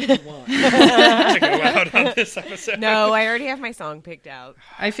Fever that you want to go out on this episode. No, I already have my song picked out.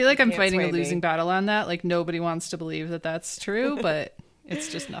 I feel like I'm Can't fighting a sway me. losing battle on that. Like nobody wants to believe that that's true, but it's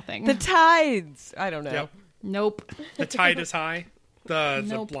just nothing. The Tides. I don't know. Yep. Nope. The Tide is High. The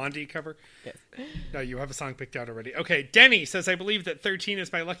Nope. Blondie cover. Yes. No, you have a song picked out already. Okay, Denny says, I believe that 13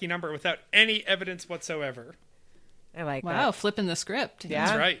 is my lucky number without any evidence whatsoever. I like Wow, that. flipping the script. Yeah.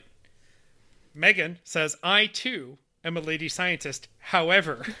 That's right. Megan says, I too am a lady scientist.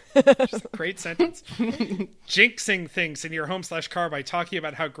 However, just a great sentence. Jinxing things in your home/car by talking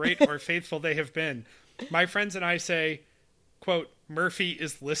about how great or faithful they have been. My friends and I say, quote, Murphy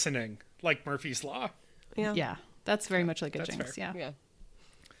is listening, like Murphy's Law. Yeah. Yeah. That's very much like a That's jinx. fair. Yeah. Yeah.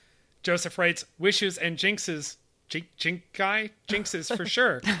 Joseph writes, wishes and jinxes. Jinxes for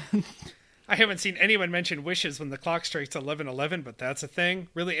sure. I haven't seen anyone mention wishes when the clock strikes 11:11, but that's a thing.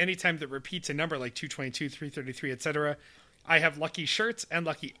 Really, any time that repeats a number like 222, 333, etc. I have lucky shirts and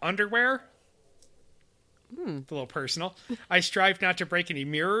lucky underwear. A little personal. I strive not to break any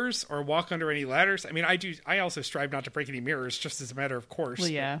mirrors or walk under any ladders. I mean, I also strive not to break any mirrors, just as a matter of course. Well,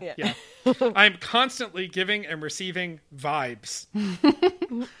 yeah. Yeah. I'm constantly giving and receiving vibes.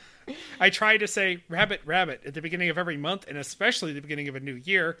 I try to say rabbit, rabbit at the beginning of every month, and especially the beginning of a new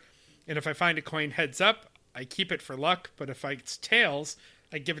year. And if I find a coin heads up, I keep it for luck. But if it's tails,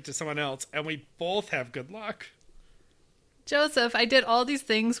 I give it to someone else. And we both have good luck. Joseph, I did all these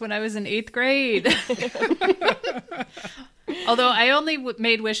things when I was in 8th grade. Although I only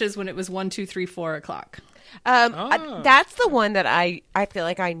made wishes when it was 1, 2, 3, 4 o'clock. That's the one that I feel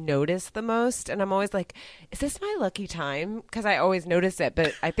like I notice the most, and I'm always like, is this my lucky time? Because I always notice it,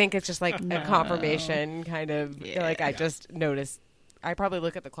 but I think it's just like a confirmation kind of, like I just notice. I probably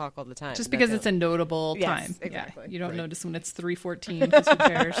look at the clock all the time. Just because it's a notable Yes, time. exactly. Yeah. You don't Right. notice when it's 3:14 because who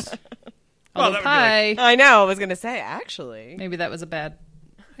cares? Well, Although that would be pi, I know. I was gonna say actually. maybe that was a bad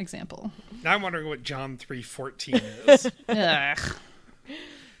example. Now I'm wondering what John 3:14 is. Ugh.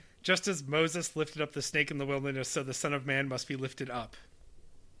 Just as Moses lifted up the snake in the wilderness, so the Son of Man must be lifted up.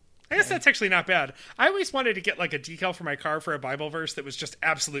 I guess that's actually not bad. I always wanted to get like a decal for my car for a Bible verse that was just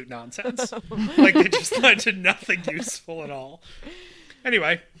absolute nonsense. Like they just led to nothing useful at all.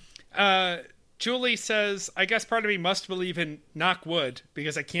 Anyway, Julie says, I guess part of me must believe in knock wood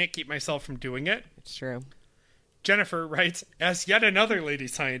because I can't keep myself from doing it. It's true. Jennifer writes, as yet another lady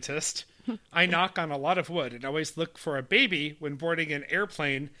scientist, I knock on a lot of wood and always look for a baby when boarding an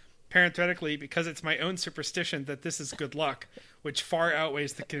airplane, parenthetically, because it's my own superstition that this is good luck, which far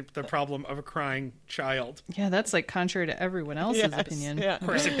outweighs the problem of a crying child. Yeah, that's like contrary to everyone else's Yes, opinion. yeah. Of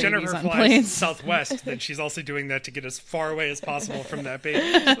course, if Babies Jennifer on flies planes. southwest, then she's also doing that to get as far away as possible from that baby.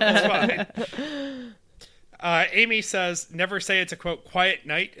 So that's fine. Amy says, never say it's a, quote, quiet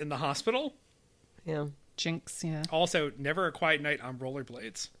night in the hospital. Yeah. Jinx, yeah. Also, never a quiet night on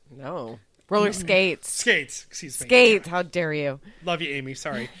rollerblades. No. Roller skates. Skates, excuse me. Skates. How dare you? Love you, Amy.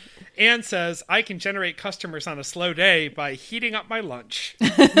 Sorry. Anne says, I can generate customers on a slow day by heating up my lunch.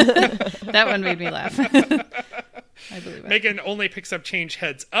 That one made me laugh. I believe it. Megan only picks up change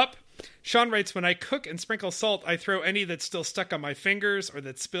heads up. Sean writes, when I cook and sprinkle salt, I throw any that's still stuck on my fingers or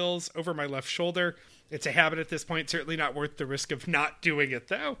that spills over my left shoulder. It's a habit at this point. Certainly not worth the risk of not doing it,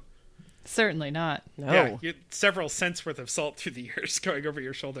 though. Certainly not. No. Yeah, several cents worth of salt through the years going over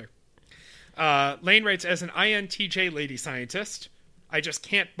your shoulder. Lane writes, as an INTJ lady scientist, I just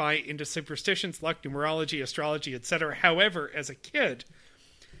can't buy into superstitions, luck, numerology, astrology, etc. However, as a kid,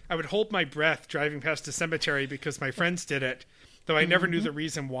 I would hold my breath driving past a cemetery because my friends did it, though I never knew the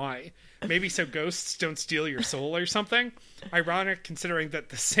reason why. Maybe so ghosts don't steal your soul or something. Ironic considering that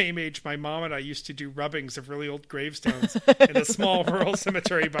the same age my mom and I used to do rubbings of really old gravestones in a small rural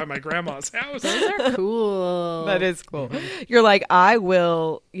cemetery by my grandma's house. Cool. That is cool. You're like, I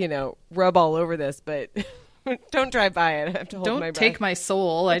will, rub all over this, but don't drive by it. I have to hold my Don't breath. take my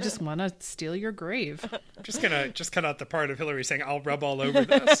soul. I just want to steal your grave. Just gonna cut out the part of Hillary saying, I'll rub all over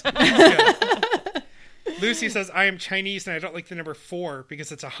this. Yeah. Lucy says, I am Chinese and I don't like the number 4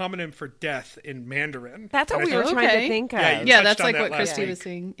 because it's a homonym for death in Mandarin. That's what And I we were thought- trying Okay. to think of. Yeah, you Yeah, touched that's on like that what last Christy week. was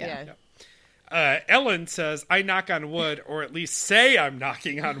saying. Yeah. Ellen says, I knock on wood, or at least say I'm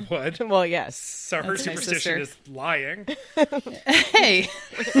knocking on wood. Well, yes. So her That's my superstition sister. is lying. Hey,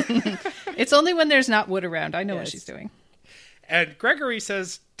 it's only when there's not wood around. I know what Yes. she's doing. And Gregory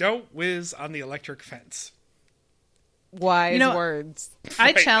says, don't whiz on the electric fence. Wise know, words. I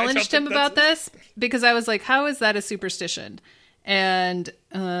Right, I challenged don't him think about this because I was like, how is that a superstition? And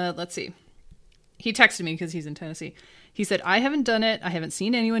let's see. He texted me because he's in Tennessee. He said, I haven't done it. I haven't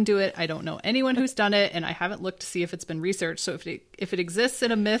seen anyone do it. I don't know anyone who's done it. And I haven't looked to see if it's been researched. So if it exists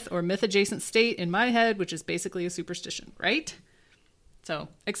in a myth or myth adjacent state in my head, which is basically a superstition, right? So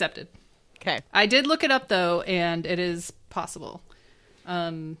accepted. Okay. I did look it up though, and it is possible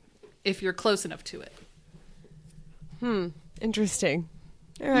if you're close enough to it. Interesting.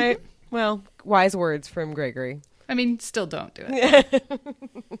 All right. Well, wise words from Gregory. I mean, still don't do it.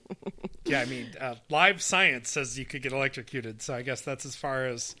 Yeah, I mean, Live Science says you could get electrocuted. So I guess that's as far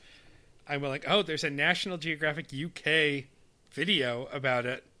as I'm willing. Oh, there's a National Geographic UK video about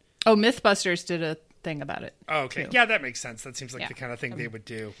it. Oh, Mythbusters did thing about it. Oh, okay. too. Yeah, that makes sense. That seems like Yeah. the kind of thing they would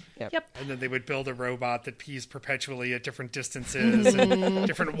do. Yep. And then they would build a robot that pees perpetually at different distances and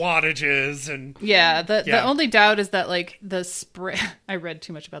different wattages. And Yeah, the Yeah. only doubt is that like the spray. I read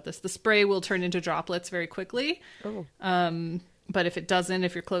too much about this. The spray will turn into droplets very quickly. Oh. But if it doesn't,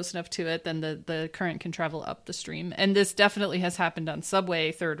 if you're close enough to it, then the current can travel up the stream. And this definitely has happened on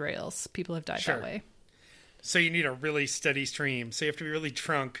subway third rails. People have died Sure. that way. so you need a really steady stream. So you have to be really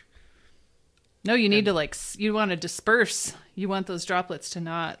drunk. No, you need to like you want to disperse. You want those droplets to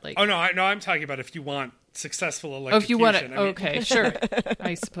not like. Oh, no, I'm talking about if you want successful Oh, electrocution. if you want to, I mean, okay, sure.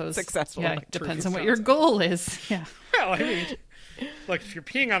 I suppose Successful Yeah, electric depends on what fence. your goal is. Yeah, Well, I mean, look, if you're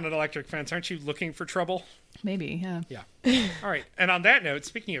peeing on an electric fence, aren't you looking for trouble? maybe. Yeah. Yeah. All right. And on that note,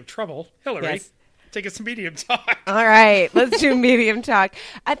 speaking of trouble, Hillary, Yes. take us some medium talk. All right, let's do medium talk.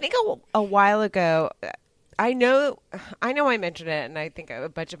 I think a while ago, I know I mentioned it, and I think a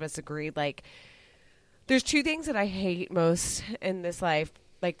bunch of us agreed. Like, there's two things that I hate most in this life,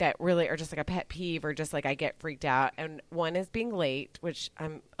 like that really are just like a pet peeve, or just like I get freaked out. And one is being late, which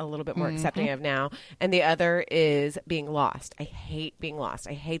I'm a little bit more accepting of now, and the other is being lost. I hate being lost.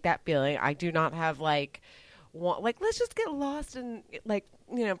 I hate that feeling. I do not have like let's just get lost and like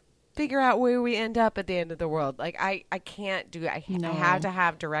figure out where we end up at the end of the world. Like I can't do it. I No. have to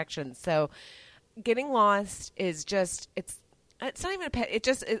have directions. So getting lost is just it's not even a pet.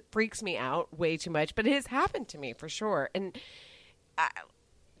 It freaks me out way too much. But it has happened to me for sure. And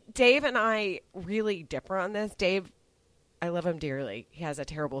Dave and I really differ on this. Dave, I love him dearly. He has a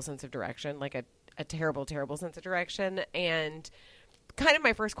terrible sense of direction, like a terrible, terrible sense of direction. And kind of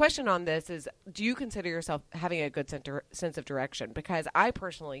my first question on this is, do you consider yourself having a good sense of direction? Because I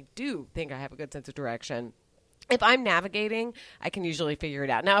personally do think I have a good sense of direction. If I'm navigating, I can usually figure it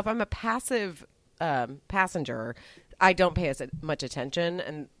out. Now, if I'm a passive passenger, I don't pay as much attention,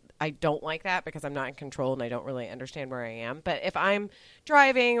 and I don't like that because I'm not in control and I don't really understand where I am. But if I'm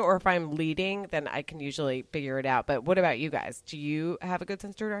driving or if I'm leading, then I can usually figure it out. But what about you guys? Do you have a good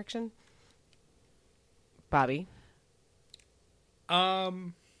sense of direction? Bobby?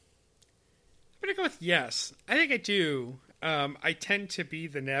 I'm going to go with yes. I think I do. I tend to be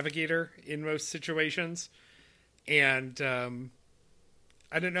the navigator in most situations. And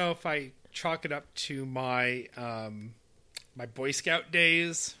I don't know if I chalk it up to my my Boy Scout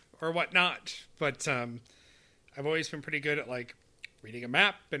days or whatnot, but I've always been pretty good at like reading a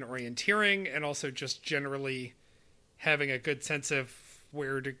map and orienteering, and also just generally having a good sense of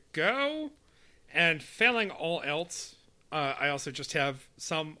where to go. And failing all else, I also just have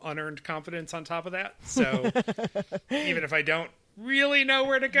some unearned confidence on top of that. So even if I don't really know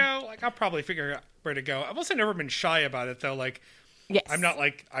where to go, like I'll probably figure out where to go. I've also never been shy about it though. Like, Yes. I'm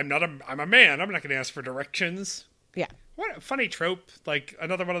a man. I'm not going to ask for directions. Yeah. What a funny trope. Like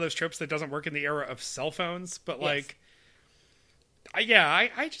another one of those tropes that doesn't work in the era of cell phones, but like,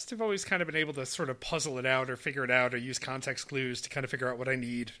 I just have always kind of been able to sort of puzzle it out or figure it out or use context clues to kind of figure out what I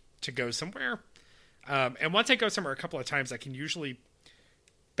need to go somewhere. And once I go somewhere a couple of times, I can usually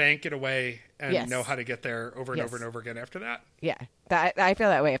bank it away and Yes. know how to get there over and Yes. over and over again after that. Yeah. I feel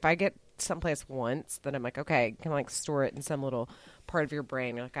that way. If I get someplace once, then I'm like, okay, can like store it in some little part of your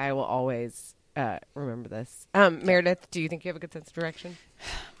brain. Like I will always remember this. Meredith, do you think you have a good sense of direction?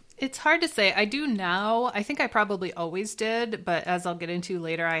 It's hard to say. I do now. I think I probably always did, but as I'll get into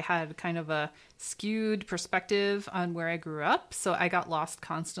later, I had kind of a skewed perspective on where I grew up, so I got lost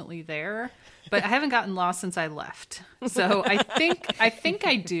constantly there. But I haven't gotten lost since I left. So I think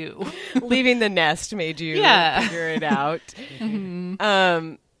I do. Leaving the nest made you Yeah. figure it out.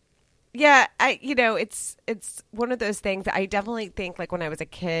 Yeah, it's one of those things that I definitely think, like when I was a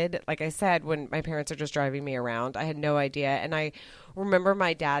kid, like I said, when my parents are just driving me around, I had no idea. And I remember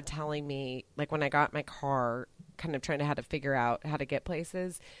my dad telling me, like when I got my car, kind of trying to how to figure out how to get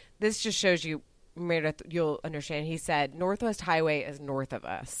places. This just shows you, Meredith, you'll understand. He said, Northwest Highway is north of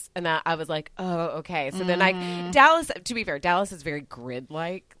us. And that I was like, oh, okay. So then Dallas, to be fair, Dallas is very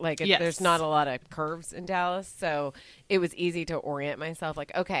grid-like. Like Yes. there's not a lot of curves in Dallas. So it was easy to orient myself.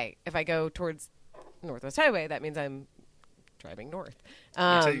 Like, okay, if I go towards Northwest Highway, that means I'm driving north.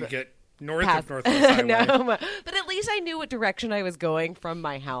 Until you get north Past- of Northwest Highway. No, but at least I knew what direction I was going from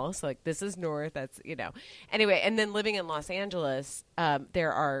my house. Like, this is north. That's, Anyway, and then living in Los Angeles,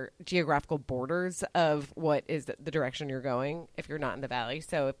 there are geographical borders of what is the direction you're going if you're not in the valley.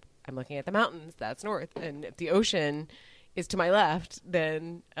 So if I'm looking at the mountains, that's north. And if the ocean is to my left,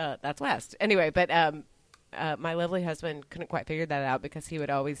 then that's west. Anyway, but my lovely husband couldn't quite figure that out because he would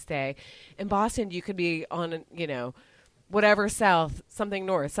always say, in Boston, you could be on, whatever south, something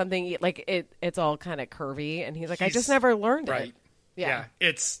north, something like it's all kind of curvy. And he's like, I just never learned Right. it. Yeah.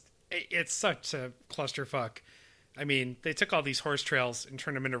 It's it's such a clusterfuck. I mean, they took all these horse trails and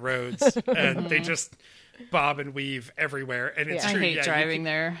turned them into roads, and they just bob and weave everywhere. And it's I true. hate driving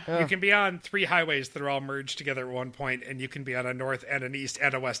there. You can be on 3 highways that are all merged together at one point, and you can be on a north and an east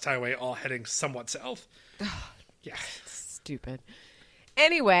and a west highway, all heading somewhat south. Yeah. Stupid.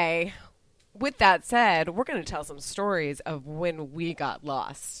 Anyway, with that said, we're going to tell some stories of when we got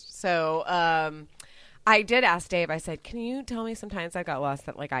lost. So, I did ask Dave, I said, can you tell me sometimes I got lost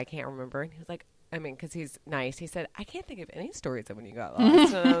that, like, I can't remember? And he was like, I mean, because he's nice. He said, I can't think of any stories of when you got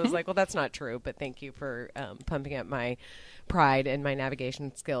lost. And I was like, well, that's not true, but thank you for pumping up my pride and my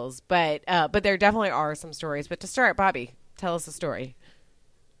navigation skills. But there definitely are some stories. But to start, Bobby, tell us a story.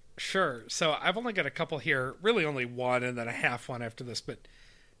 Sure. So I've only got a couple here, really only one and then a half one after this. But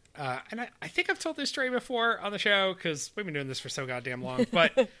and I think I've told this story before on the show because we've been doing this for so goddamn long.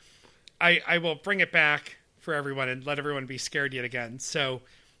 But I will bring it back for everyone and let everyone be scared yet again. So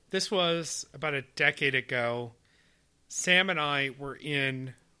this was about a decade ago. Sam and I were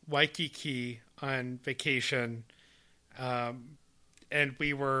in Waikiki on vacation, and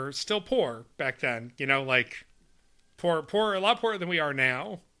we were still poor back then. You know, like poor, a lot poorer than we are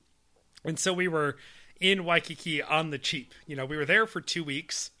now. And so we were in Waikiki on the cheap. You know, we were there for 2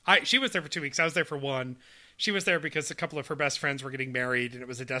 weeks. She was there for 2 weeks. I was there for 1. She was there because a couple of her best friends were getting married, and it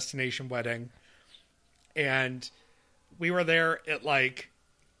was a destination wedding. And we were there at like.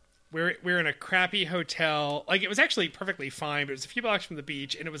 We're in a crappy hotel. Like, it was actually perfectly fine, but it was a few blocks from the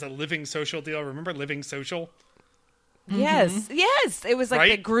beach, and it was a Living Social deal. Remember Living Social? Yes. It was like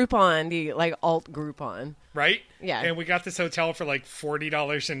Right? the Groupon, the like alt Groupon. Right? Yeah. And we got this hotel for like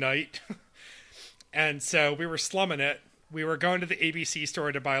 $40 a night. And so we were slumming it. We were going to the ABC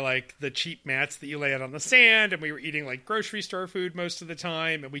store to buy like the cheap mats that you lay out on the sand, and we were eating like grocery store food most of the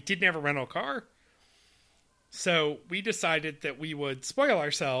time, and we didn't have a rental car. So we decided that we would spoil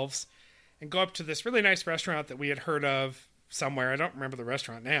ourselves and go up to this really nice restaurant that we had heard of somewhere. I don't remember the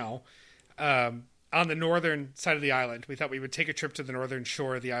restaurant now. On the northern side of the island. We thought we would take a trip to the northern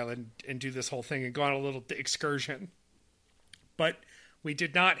shore of the island and do this whole thing and go on a little excursion. But we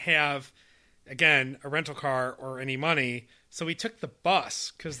did not have, again, a rental car or any money. So we took the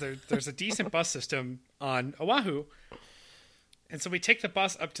bus because there's a decent bus system on Oahu. And so we take the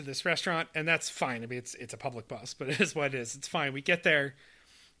bus up to this restaurant, and that's fine. I mean, it's a public bus, but it is what it is. It's fine. We get there,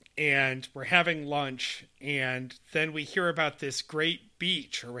 and we're having lunch, and then we hear about this great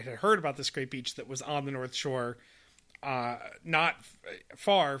beach, or we had heard about this great beach that was on the North Shore, not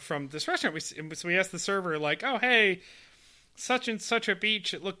far from this restaurant. So we asked the server, like, oh, hey, such and such a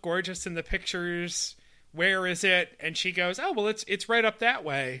beach. It looked gorgeous in the pictures. Where is it? And she goes, oh, well, it's right up that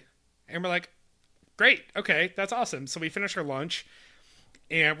way. And we're like, great. Okay, that's awesome. So we finish our lunch,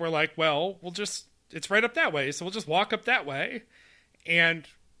 and we're like, well, it's right up that way, so we'll just walk up that way. And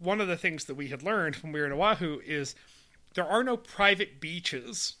one of the things that we had learned when we were in Oahu is there are no private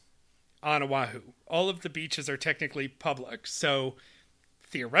beaches on Oahu. All of the beaches are technically public, so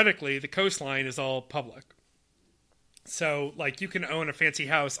theoretically, the coastline is all public. So, like, you can own a fancy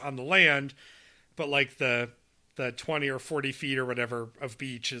house on the land, but, like, the 20 or 40 feet or whatever of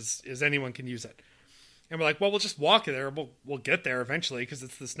beach is anyone can use it. And we're like, well, we'll just walk there. We'll get there eventually because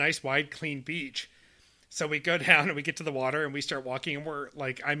it's this nice, wide, clean beach. So we go down and we get to the water and we start walking. And we're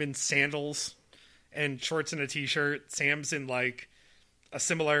like, I'm in sandals and shorts and a t-shirt. Sam's in like a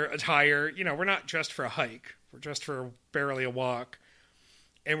similar attire. You know, we're not dressed for a hike. We're dressed for barely a walk.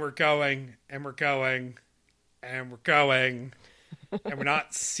 And we're going and we're going and we're going. And we're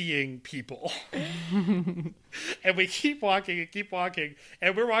not seeing people. And we keep walking and keep walking.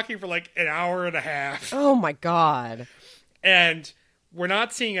 And we're walking for like an hour and a half. Oh, my God. And we're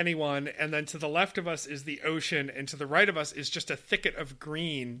not seeing anyone. And then to the left of us is the ocean. And to the right of us is just a thicket of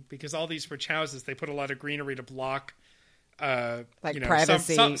green. Because all these rich houses, they put a lot of greenery to block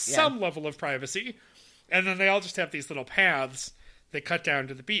privacy. Some level of privacy. And then they all just have these little paths they cut down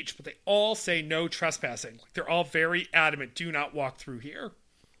to the beach, but they all say no trespassing. Like, they're all very adamant, do not walk through here.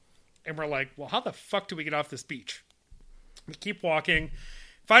 And we're like, well, how the fuck do we get off this beach? We keep walking.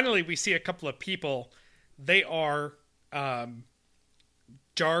 Finally, we see a couple of people. They are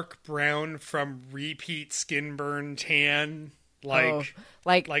dark brown from repeat skin burn tan. Like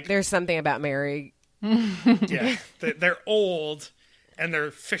there's something about Mary. Yeah, they're old, and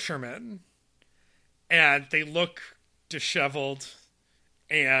they're fishermen. And they look disheveled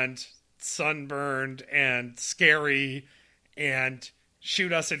and sunburned and scary and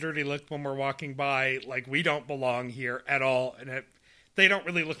shoot us a dirty look when we're walking by, like we don't belong here at all. And they don't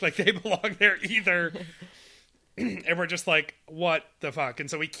really look like they belong there either. And we're just like, what the fuck? And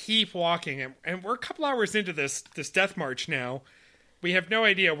so we keep walking, and we're a couple hours into this death march now, We have no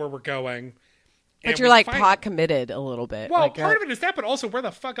idea where we're going. But you're like pot committed a little bit. Well, like, part of it is that, but also where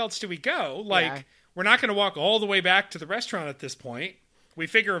the fuck else do we go? Like, we're not going to walk all the way back to the restaurant at this point. We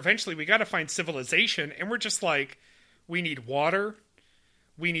figure eventually we got to find civilization, and we're just like, we need water.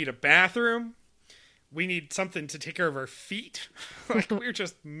 We need a bathroom. We need something to take care of our feet. Like, we're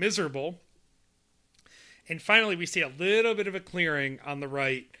just miserable. And finally, we see a little bit of a clearing on the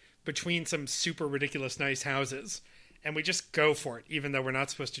right between some super ridiculous nice houses. And we just go for it, even though we're not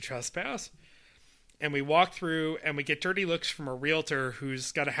supposed to trespass. And we walk through, and we get dirty looks from a realtor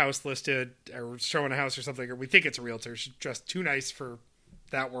who's got a house listed, or showing a house or something, or we think it's a realtor. She's dressed too nice for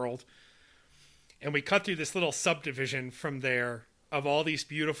that world. And we cut through this little subdivision from there of all these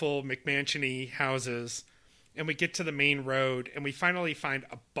beautiful McMansion-y houses, and we get to the main road, and we finally find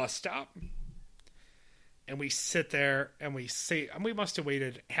a bus stop. And we sit there, and we must have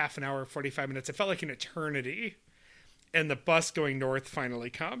waited half an hour, 45 minutes. It felt like an eternity. And the bus going north finally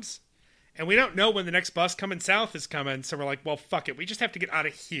comes. And we don't know when the next bus coming south is coming, so we're like, well, fuck it. We just have to get out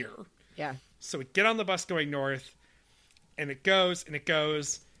of here. Yeah. So we get on the bus going north, and it goes,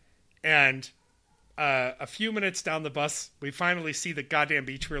 and a few minutes down the bus, we finally see the goddamn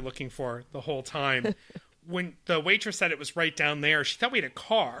beach we were looking for the whole time. When the waitress said it was right down there, she thought we had a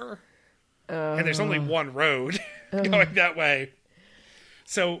car, and there's only one road going that way.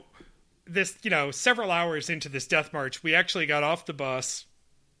 So this, several hours into this death march, we actually got off the bus,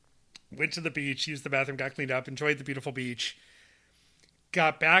 went to the beach, used the bathroom, got cleaned up, enjoyed the beautiful beach,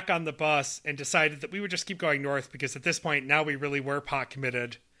 got back on the bus, and decided that we would just keep going north because at this point, now we really were pot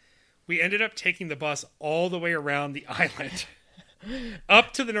committed. We ended up taking the bus all the way around the island,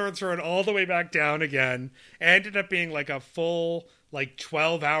 up to the North Shore and all the way back down again. It ended up being like a full,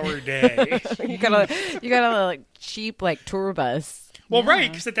 12-hour day. you got a cheap tour bus. Well,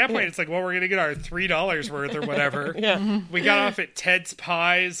 right, because at that point, it's like, well, we're going to get our $3 worth or whatever. Yeah. We got off at Ted's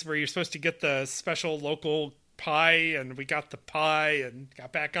Pies, where you're supposed to get the special local pie, and we got the pie and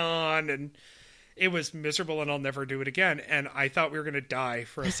got back on, and it was miserable, and I'll never do it again. And I thought we were going to die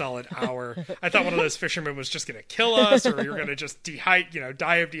for a solid hour. I thought one of those fishermen was just going to kill us, or we were going to just die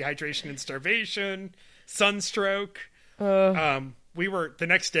of dehydration and starvation, sunstroke. The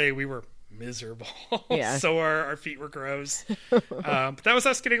next day we were miserable. Yeah. Sore, our feet were gross. But that was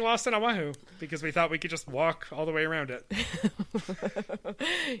us getting lost in Oahu because we thought we could just walk all the way around it.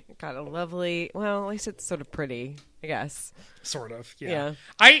 Got a lovely, well, at least it's sort of pretty, I guess. Sort of, yeah. Yeah.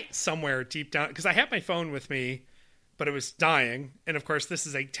 I, somewhere deep down, because I had my phone with me, but it was dying. And of course, this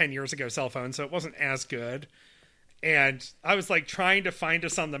is a 10 years ago cell phone, so it wasn't as good. And I was trying to find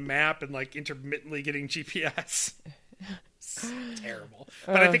us on the map and intermittently getting GPS. It's terrible.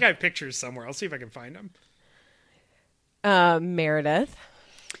 But I think I have pictures somewhere. I'll see if I can find them. Meredith.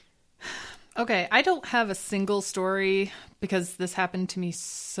 Okay, I don't have a single story because this happened to me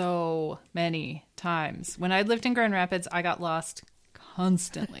so many times. When I lived in Grand Rapids, I got lost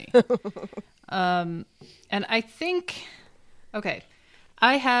constantly. And I think, okay,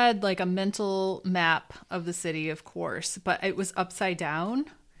 I had a mental map of the city, of course, but it was upside down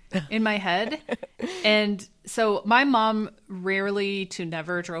in my head. And so my mom rarely to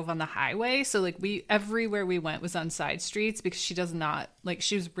never drove on the highway. So everywhere we went was on side streets because she does not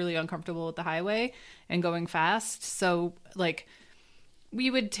she was really uncomfortable with the highway and going fast. So we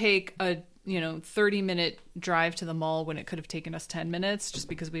would take a 30-minute drive to the mall when it could have taken us 10 minutes just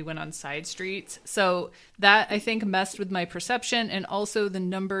because we went on side streets. So that I think messed with my perception. And also the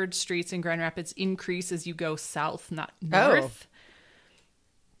numbered streets in Grand Rapids increase as you go south, not north.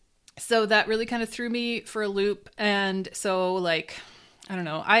 So that really kind of threw me for a loop. And so I don't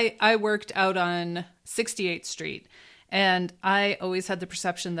know, I worked out on 68th Street and I always had the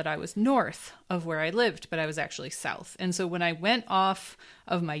perception that I was north of where I lived, but I was actually south. And so when I went off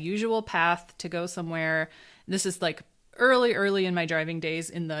of my usual path to go somewhere, this is early in my driving days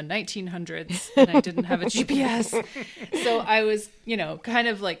in the 1900s, and I didn't have a GPS. So I was, kind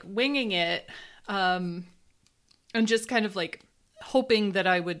of winging it, and just kind of hoping that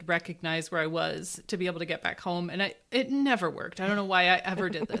I would recognize where I was to be able to get back home. And it never worked. I don't know why I ever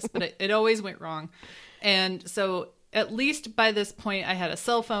did this, but it always went wrong. And so at least by this point I had a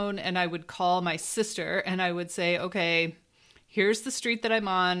cell phone and I would call my sister and I would say, okay, here's the street that I'm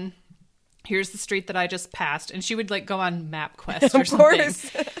on. Here's the street that I just passed. And she would go on MapQuest or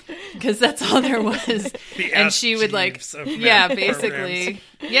something. because that's all there was. And she would like, yeah, basically,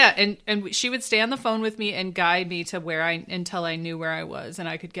 yeah. And she would stay on the phone with me and guide me to until I knew where I was and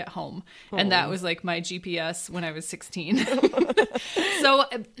I could get home. And that was like my GPS when I was 16. So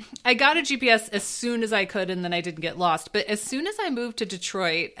I got a GPS as soon as I could, and then I didn't get lost. But as soon as I moved to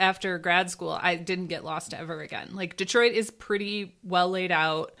Detroit after grad school, I didn't get lost ever again. Like, Detroit is pretty well laid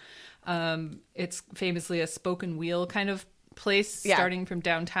out. It's famously a spoken wheel kind of place, starting from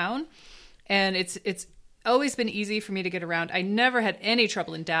downtown. And it's always been easy for me to get around. I never had any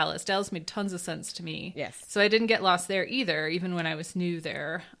trouble in Dallas. Dallas made tons of sense to me. Yes. So I didn't get lost there either, even when I was new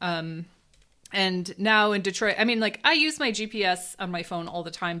there. And now in Detroit, I mean, like, I use my GPS on my phone all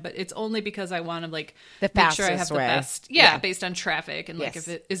the time, but it's only because I want to, like, make sure I have the best. Yeah, based on traffic and, like,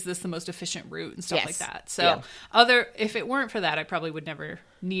 is this the most efficient route and stuff like that. So if it weren't for that, I probably would never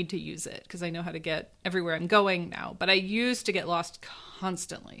need to use it because I know how to get everywhere I'm going now. But I used to get lost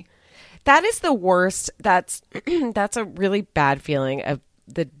constantly. That is the worst. That's a really bad feeling of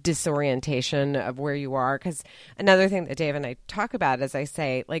the disorientation of where you are. Because another thing that Dave and I talk about is I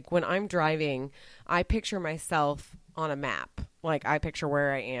say, like, when I'm driving, I picture myself on a map. Like, I picture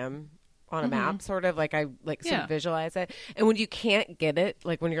where I am on a map, sort of like I sort of visualize it. And when you can't get it,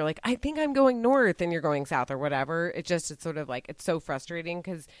 like when you're like, I think I'm going north and you're going south or whatever, it's sort of like, it's so frustrating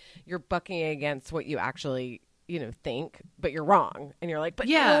because you're bucking against what you actually think, but you're wrong. And you're like, but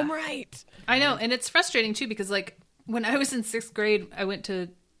no, I'm right. I know. And it's frustrating too, because like when I was in 6th grade, I went to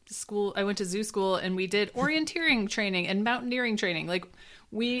zoo school and we did orienteering training and mountaineering training. Like,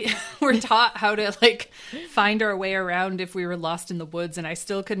 we were taught how to like find our way around if we were lost in the woods. And I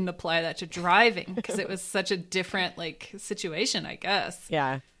still couldn't apply that to driving because it was such a different like situation, I guess.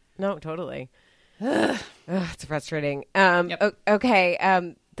 Yeah, no, totally. It's frustrating.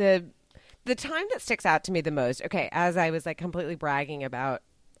 Okay. The time that sticks out to me the most, okay, as I was like completely bragging about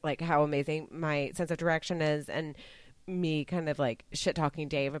like how amazing my sense of direction is and me kind of like shit talking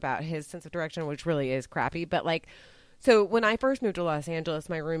Dave about his sense of direction, which really is crappy. But like, so when I first moved to Los Angeles,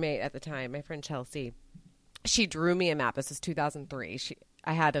 my roommate at the time, my friend Chelsea, she drew me a map. This was 2003.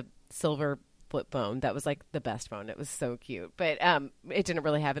 I had a silver flip phone that was like the best phone. It was so cute, but it didn't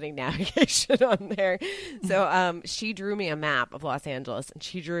really have any navigation on there. So she drew me a map of Los Angeles, and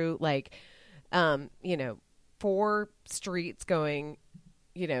she drew like 4 streets going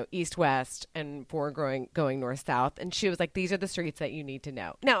east-west and 4 going north-south. And she was like, these are the streets that you need to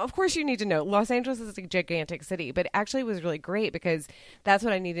know. Now, of course you need to know. Los Angeles is a gigantic city, but it actually was really great because that's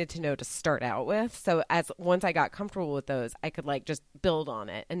what I needed to know to start out with. So once I got comfortable with those, I could like just build on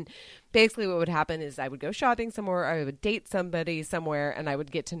it. And basically what would happen is I would go shopping somewhere, I would date somebody somewhere, and I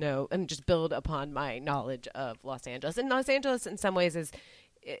would get to know and just build upon my knowledge of Los Angeles. And Los Angeles in some ways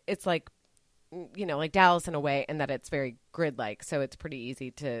it's like, like Dallas in a way, and that it's very grid-like, so it's pretty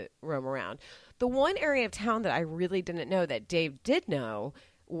easy to roam around. The one area of town that I really didn't know that Dave did know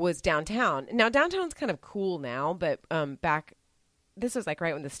was downtown. Now, downtown's kind of cool now, but this was like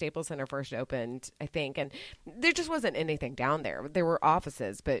right when the Staples Center first opened, I think, and there just wasn't anything down there. There were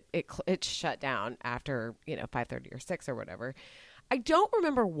offices, but it shut down after 5:30 or 6 or whatever. I don't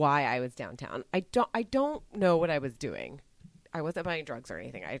remember why I was downtown. I don't know what I was doing. I wasn't buying drugs or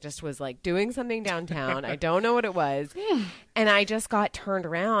anything. I just was like doing something downtown. I don't know what it was. And I just got turned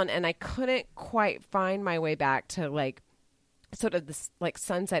around and I couldn't quite find my way back to like sort of this like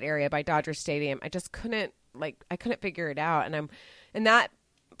Sunset area by Dodger Stadium. I just couldn't figure it out. And that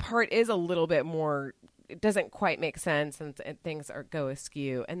part is a little bit more, it doesn't quite make sense and things go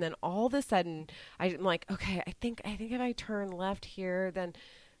askew. And then all of a sudden I'm like, okay, I think if I turn left here, then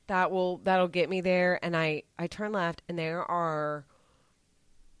that'll get me there. And I turn left and there are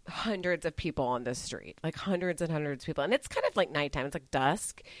hundreds of people on this street, like hundreds and hundreds of people. And it's kind of like nighttime. It's like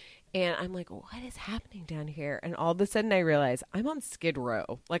dusk. And I'm like, what is happening down here? And all of a sudden I realize I'm on Skid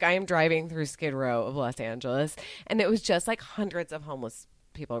Row. Like I am driving through Skid Row of Los Angeles. And it was just like hundreds of homeless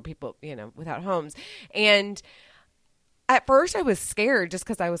people or people, without homes. And at first I was scared just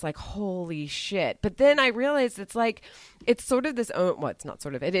because I was like, holy shit. But then I realized it's sort of this own, well, it's not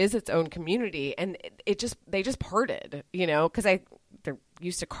sort of, it is its own community. And they just parted, because they're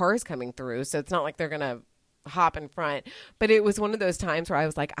used to cars coming through. So it's not like they're going to hop in front. But it was one of those times where I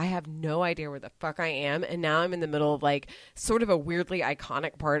was like, I have no idea where the fuck I am. And now I'm in the middle of like sort of a weirdly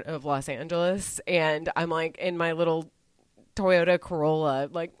iconic part of Los Angeles. And I'm like in my little Toyota Corolla,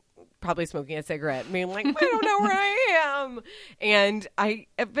 like, probably smoking a cigarette, being like, I don't know where I am. And I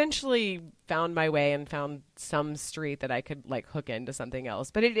eventually found my way and found some street that I could like hook into something else.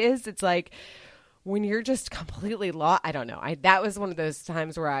 But it's like when you're just completely lost, I don't know. That was one of those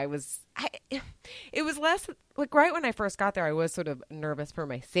times where it was less like right when I first got there, I was sort of nervous for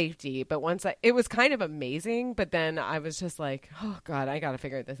my safety, but it was kind of amazing. But then I was just like, oh God, I got to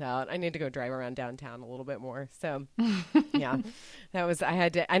figure this out. I need to go drive around downtown a little bit more. So yeah, I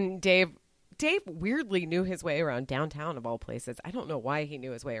had to, and Dave weirdly knew his way around downtown of all places. I don't know why he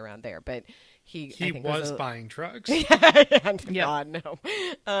knew his way around there, but he was buying drugs. God, no.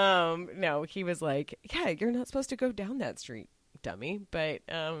 No, he was like, yeah, you're not supposed to go down that street, dummy. But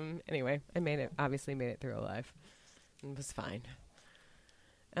anyway, obviously made it through alive. It was fine.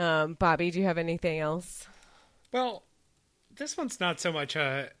 Bobby, do you have anything else? Well, this one's not so much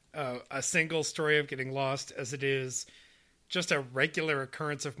a single story of getting lost as it is just a regular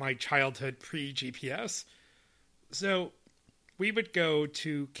occurrence of my childhood pre-GPS. So we would go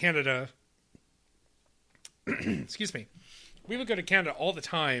to Canada. Excuse me. We would go to Canada all the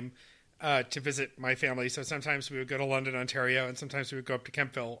time to visit my family. So sometimes we would go to London, Ontario, and sometimes we would go up to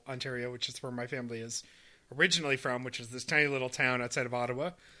Kemptville, Ontario, which is where my family is originally from, which is this tiny little town outside of Ottawa.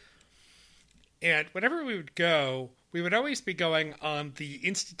 And whenever we would go, we would always be going on the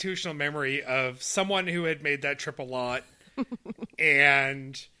institutional memory of someone who had made that trip a lot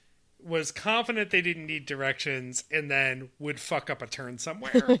and was confident they didn't need directions and then would fuck up a turn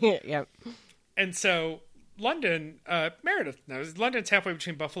somewhere. Yep. And so London, Meredith knows, London's halfway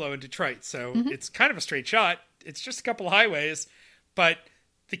between Buffalo and Detroit, so it's kind of a straight shot. It's just a couple of highways, but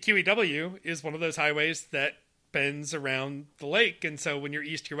the QEW is one of those highways that bends around the lake, and so when you're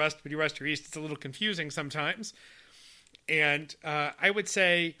east, you're west, when you're west, you're east, it's a little confusing sometimes. And I would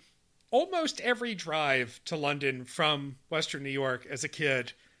say almost every drive to London from Western New York as a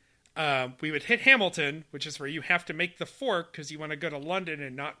kid, we would hit Hamilton, which is where you have to make the fork because you want to go to London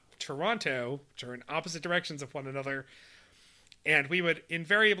and not Toronto, which are in opposite directions of one another. And we would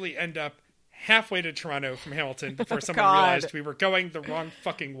invariably end up halfway to Toronto from Hamilton before someone realized we were going the wrong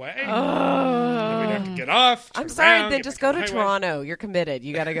fucking way. And we'd have to get off. I'm sorry, then just go to Toronto. You're committed.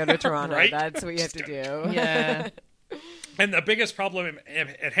 You got to go to Toronto. Right? That's what you have to do. Yeah. And the biggest problem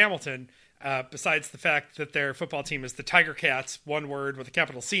at Hamilton, besides the fact that their football team is the Tiger Cats, one word with a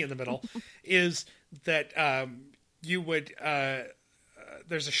capital C in the middle, is that you would...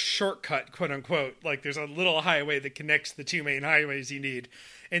 there's a shortcut, quote unquote. Like there's a little highway that connects the two main highways you need.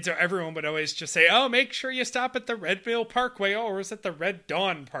 And so everyone would always just say, oh, make sure you stop at the Red Mill Parkway. Oh, or is it the Red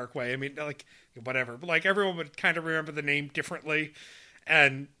Dawn Parkway? I mean, like, whatever. But like everyone would kind of remember the name differently.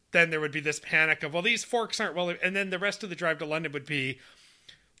 And then there would be this panic of, well, these forks aren't well. And then the rest of the drive to London would be,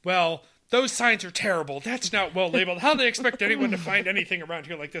 well, those signs are terrible. That's not well labeled. How do they expect anyone to find anything around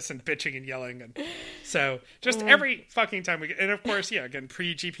here like this, and bitching and yelling? And so just every fucking time we get, and of course, yeah, again,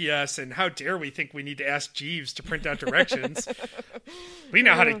 pre-GPS, and how dare we think we need to ask Jeeves to print out directions. We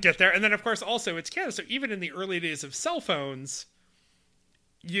know how to get there. And then of course also it's Canada. So even in the early days of cell phones,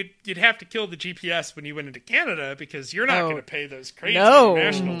 you'd have to kill the GPS when you went into Canada because you're not going to pay those crazy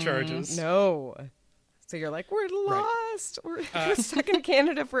international charges. No. So you're like, we're lost. Right. We're stuck in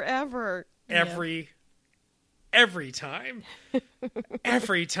Canada forever. Every time.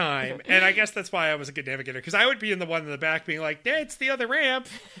 Every time. And I guess that's why I was a good navigator, because I would be in the one in the back being like, hey, it's the other ramp.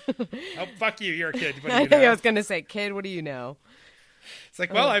 Oh, fuck you. You're a kid. What do you know? I was going to say, kid, what do you know? It's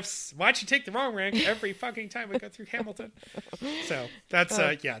like, well, I've watched you take the wrong rank every fucking time we go through Hamilton. So that's,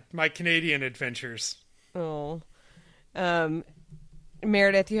 my Canadian adventures. Oh.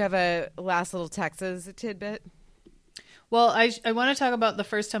 Meredith, you have a last little Texas tidbit? Well, I want to talk about the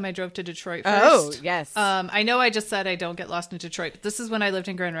first time I drove to Detroit first. Oh, yes. I know I just said I don't get lost in Detroit, but this is when I lived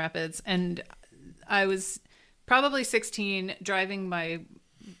in Grand Rapids, and I was probably 16 driving my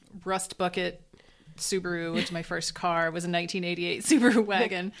Rust Bucket Subaru, which my first car was a 1988 Subaru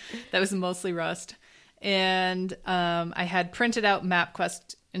wagon that was mostly rust. And I had printed out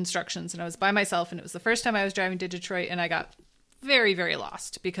MapQuest instructions, and I was by myself, and it was the first time I was driving to Detroit, and I got very, very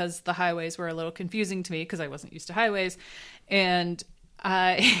lost because the highways were a little confusing to me because I wasn't used to highways. And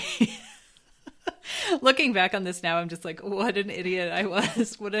I, looking back on this now, I'm just like, what an idiot I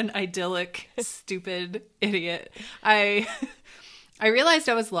was. What an idyllic, stupid idiot. I realized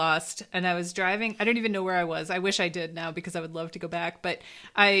I was lost, and I was driving. I don't even know where I was. I wish I did now because I would love to go back. But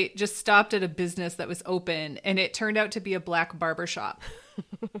I just stopped at a business that was open, and it turned out to be a black barber shop.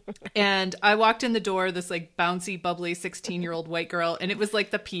 And I walked in the door, this like bouncy, bubbly 16-year-old white girl, and it was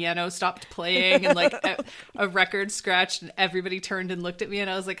like the piano stopped playing and like a record scratched, and everybody turned and looked at me, and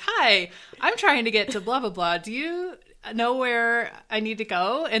I was like, hi, I'm trying to get to blah, blah, blah. Do you know where I need to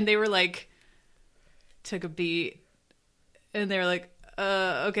go? And they were like, took a beat, and they were like,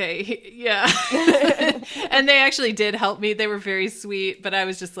 okay, yeah. And they actually did help me. They were very sweet, but I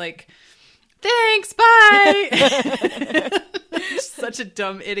was just like, thanks, bye. Such a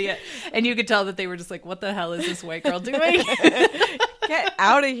dumb idiot. And you could tell that they were just like, what the hell is this white girl doing? Get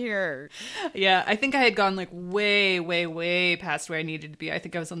out of here. Yeah, I think I had gone like way, way, way past where I needed to be. I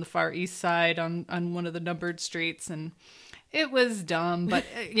think I was on the far east side on one of the numbered streets, and it was dumb, but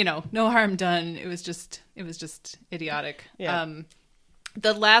no harm done. It was just idiotic. Yeah.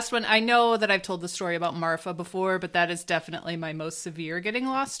 The last one, I know that I've told the story about Marfa before, but that is definitely my most severe getting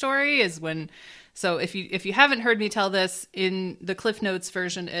lost story is when, so if you haven't heard me tell this, in the Cliff Notes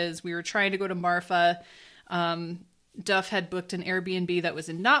version is we were trying to go to Marfa. Duff had booked an Airbnb that was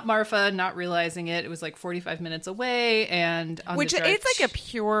in not Marfa, not realizing it. It was like 45 minutes away. And on Which the drive, it's like a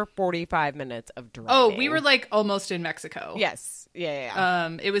pure 45 minutes of driving. oh, we were like almost in Mexico. Yes.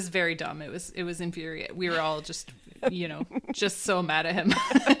 Yeah. It was very dumb. It was infuriating. We were all just, just so mad at him.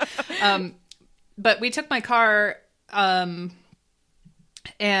 But we took my car,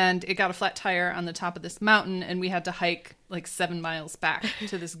 and it got a flat tire on the top of this mountain, and we had to hike like 7 miles back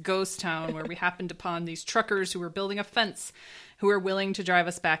to this ghost town where we happened upon these truckers who were building a fence, who were willing to drive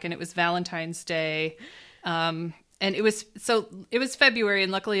us back. And it was Valentine's Day. And it was February,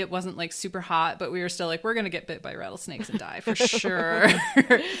 and luckily it wasn't like super hot, but we were still like, we're going to get bit by rattlesnakes and die for sure.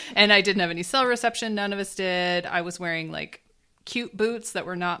 And I didn't have any cell reception. None of us did. I was wearing like cute boots that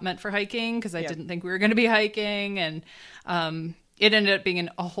were not meant for hiking because I didn't think we were going to be hiking. And it ended up being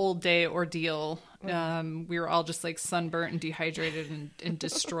a whole day ordeal. We were all just like sunburnt and dehydrated and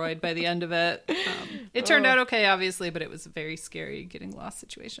destroyed by the end of it. It turned out okay, obviously, but it was a very scary getting lost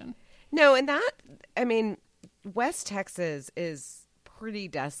situation. No, and that, I mean, West Texas is pretty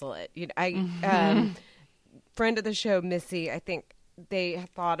desolate. Friend of the show, Missy, I think they had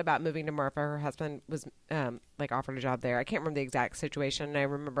thought about moving to Marfa. Her husband was like offered a job there. I can't remember the exact situation. And I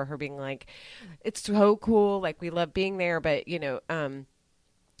remember her being like, it's so cool. Like, we love being there. But,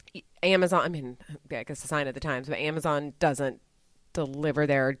 Amazon, I mean, I guess a sign of the times, but Amazon doesn't deliver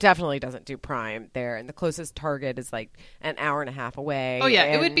there, definitely doesn't do Prime there, and the closest Target is like an hour and a half away. Oh yeah,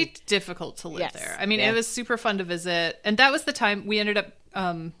 it would be difficult to live there. I mean, it was super fun to visit, and that was the time we ended up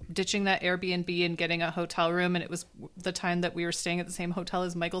ditching that Airbnb and getting a hotel room, and it was the time that we were staying at the same hotel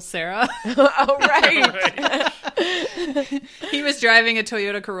as Michael Cera. Oh right. He was driving a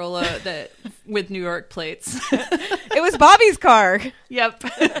Toyota Corolla with New York plates. It was Bobby's car. Yep.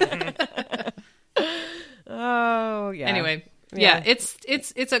 Oh yeah. Anyway. Yeah,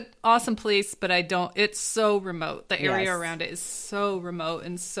 it's an awesome place, but it's so remote. The area around it is so remote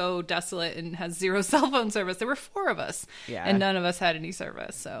and so desolate and has zero cell phone service. There were 4 of us, and none of us had any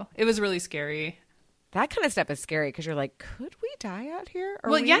service, so it was really scary. That kind of stuff is scary because you're like, could we die out here?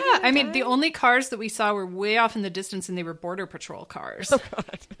 Well, yeah. I mean, the only cars that we saw were way off in the distance, and they were Border Patrol cars. Oh,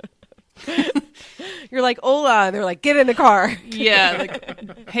 God. You're like, Ola, and they're like, get in the car. Yeah,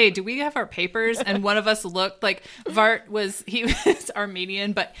 like, hey, do we have our papers? And one of us looked like Vart was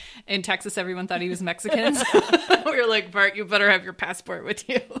Armenian, but in Texas everyone thought he was Mexican. So we were like, Vart, you better have your passport with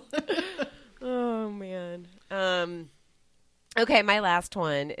you. Oh man. Okay, my last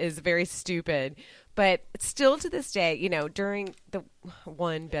one is very stupid, but still to this day, during the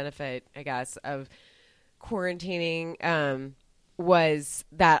one benefit, I guess, of quarantining, was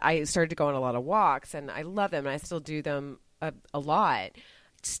that I started to go on a lot of walks, and I love them, and I still do them a lot.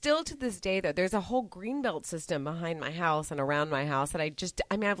 Still to this day, though, there's a whole greenbelt system behind my house and around my house that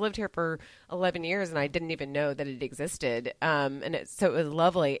I've lived here for 11 years, and I didn't even know that it existed. So it was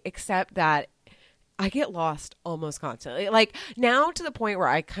lovely, except that I get lost almost constantly. Like, now to the point where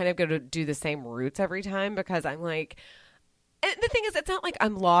I kind of go to do the same routes every time because I'm like, and the thing is, it's not like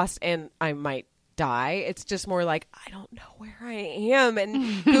I'm lost and I might die. It's just more like, I don't know where I am,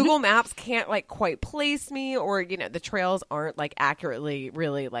 and Google Maps can't like quite place me, or the trails aren't like accurately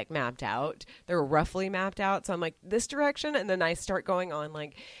really like mapped out. They're roughly mapped out, so I'm like, this direction, and then I start going on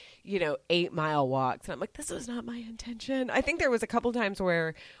like 8-mile walks, and I'm like, this was not my intention. I think there was a couple times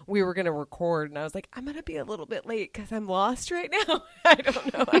where we were going to record, and I was like, I'm going to be a little bit late because I'm lost right now. I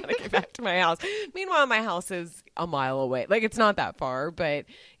don't know how to get back to my house. Meanwhile, my house is a mile away. Like, it's not that far, but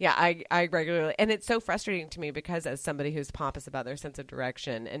yeah, I regularly, and it's so frustrating to me because as somebody who's pompous about their sense of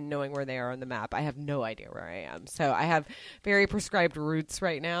direction and knowing where they are on the map, I have no idea where I am. So I have very prescribed routes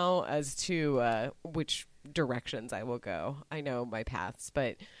right now as to which directions I will go. I know my paths,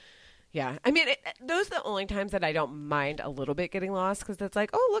 but yeah, I mean, those are the only times that I don't mind a little bit getting lost, because it's like,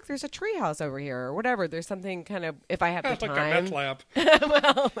 oh, look, there's a tree house over here or whatever. There's something kind of, if I have the time. Like a meth lab.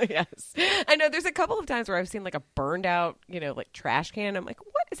 Well, yes. I know there's a couple of times where I've seen like a burned out, like trash can. I'm like,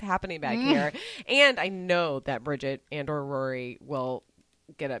 what is happening back here? And I know that Bridget and or Rory will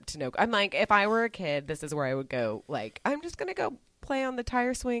get up to no. I'm like, if I were a kid, this is where I would go. Like, I'm just going to go play on the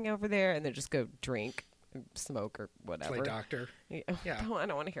tire swing over there, and then just go drink, smoke, or whatever. Play doctor. Yeah. Yeah. I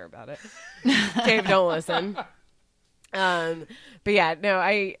don't want to hear about it. Dave, don't listen. But yeah, no,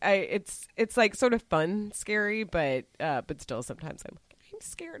 I it's like sort of fun, scary, but still sometimes I'm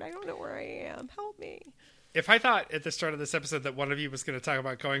scared. I don't know where I am. Help me. If I thought at the start of this episode that one of you was going to talk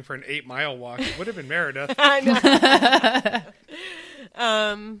about going for an 8-mile walk, it would have been Meredith. I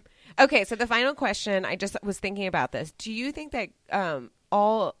know. Okay, so the final question, I just was thinking about this. Do you think that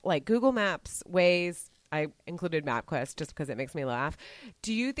all like Google Maps, Waze, I included MapQuest just because it makes me laugh.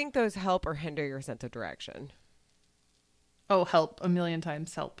 Do you think those help or hinder your sense of direction? Oh, help. A million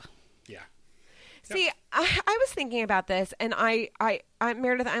times help. Yeah. See, I was thinking about this, and I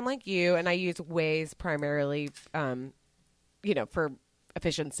Meredith, I'm like you, and I use Waze primarily, for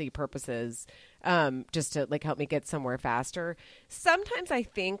efficiency purposes, just to like help me get somewhere faster. Sometimes I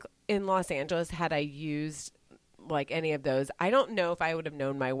think in Los Angeles, had I used like any of those, I don't know if I would have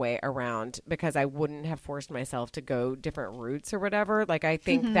known my way around because I wouldn't have forced myself to go different routes or whatever. Like, I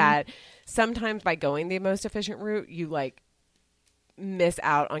think that sometimes by going the most efficient route, you like miss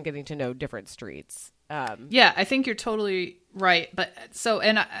out on getting to know different streets. Yeah, I think you're totally right. But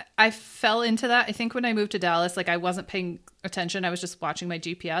I fell into that. I think when I moved to Dallas, like I wasn't paying attention. I was just watching my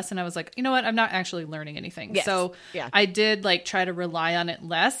GPS and I was like, you know what? I'm not actually learning anything. Yes. So yeah. I did like try to rely on it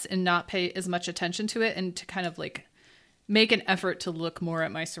less and not pay as much attention to it and to kind of like make an effort to look more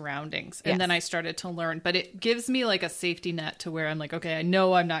at my surroundings. And Yes. then I started to learn, but it gives me like a safety net to where I'm like, okay, I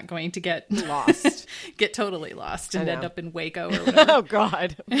know I'm not going to get Lost. get totally lost and I end know. up in Waco or whatever. Oh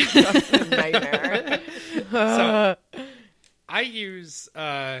God. That's a nightmare. So I use,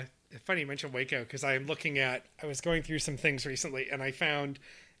 funny you mentioned Waco because I was going through some things recently and I found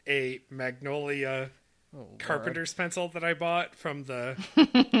a Magnolia carpenter's pencil that I bought from the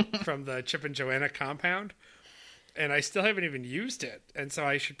Chip and Joanna compound. And I still haven't even used it. And so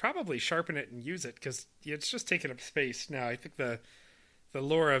I should probably sharpen it and use it because it's just taking up space now. I think the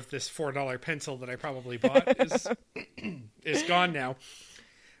lure of this $4 pencil that I probably bought is gone now.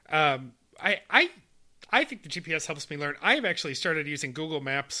 I think the GPS helps me learn. I've actually started using Google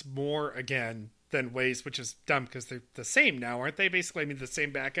Maps more again than Waze, which is dumb because they're the same now, aren't they? Basically, I mean, the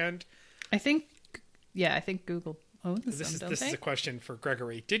same back end. I think Google owns them, This don't is they? a question for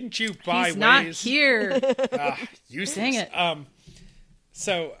Gregory. Didn't you buy He's Waze? not here. Useless. Dang it.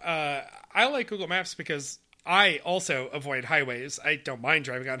 So I like Google Maps because I also avoid highways. I don't mind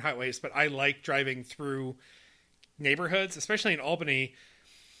driving on highways, but I like driving through neighborhoods, especially in Albany.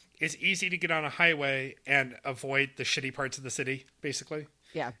 It's easy to get on a highway and avoid the shitty parts of the city, basically.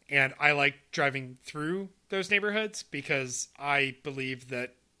 Yeah. And I like driving through those neighborhoods because I believe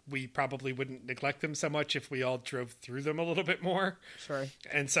that we probably wouldn't neglect them so much if we all drove through them a little bit more. Sure.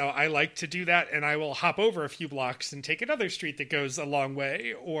 And so I like to do that, and I will hop over a few blocks and take another street that goes a long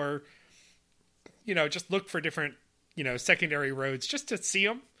way, or, just look for different, secondary roads just to see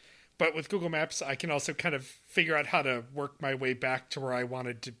them. But with Google Maps, I can also kind of figure out how to work my way back to where I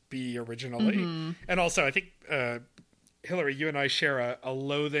wanted to be originally. Mm-hmm. And also, I think, Hillary, you and I share a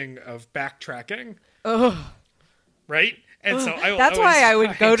loathing of backtracking. Ugh. Right? And so that's why I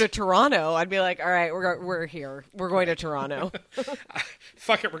would go to Toronto. I'd be like, all right, we're here. We're going to Toronto.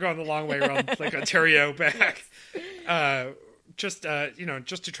 Fuck it, we're going the long way around like Ontario back. Just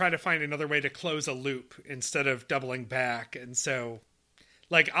to try to find another way to close a loop instead of doubling back. And so,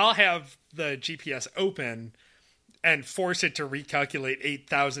 like, I'll have the GPS open and force it to recalculate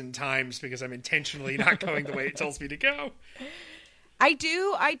 8,000 times because I'm intentionally not going the way it tells me to go. I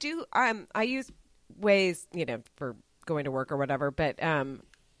do. I use Waze, for going to work or whatever, but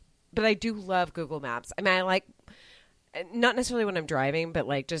I do love Google Maps. I mean, I like, not necessarily when I'm driving, but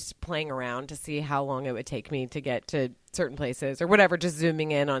like just playing around to see how long it would take me to get to certain places or whatever, just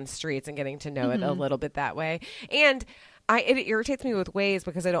zooming in on streets and getting to know it a little bit that way. And it irritates me with Waze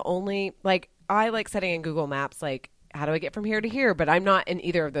because I like setting in Google Maps, like, how do I get from here to here? But I'm not in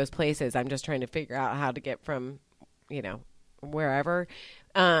either of those places. I'm just trying to figure out how to get from, wherever.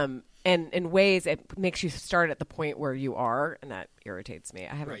 And in Waze, it makes you start at the point where you are, and that irritates me.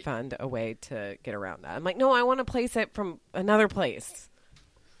 I haven't found a way to get around that. I'm like, no, I want to place it from another place.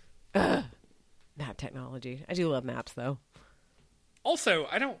 Ugh. Map technology. I do love maps, though. Also,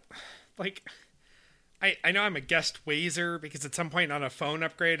 I don't, like, I know I'm a guest Wazer because at some point on a phone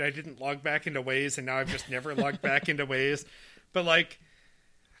upgrade, I didn't log back into Waze, and now I've just never logged back into Waze. But, like,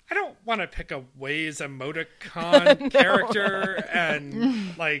 I don't want to pick a Waze emoticon character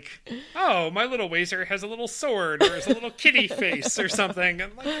and like, oh, my little Wazer has a little sword or has a little kitty face or something.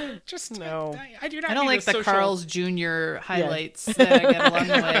 And like, just No. I do not. I don't need like a the social... Carl's Jr. highlights that I get along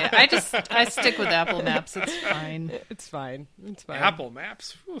the way. I stick with Apple Maps. It's fine. It's fine. It's fine. Apple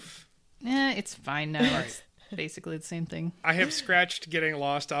Maps. Oof. It's fine now. It's basically the same thing. I have scratched getting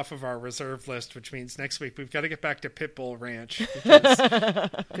lost off of our reserve list, which means next week we've got to get back to Pitbull Ranch. Because...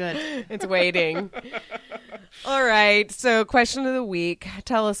 Good. It's waiting. All right. So, question of the week.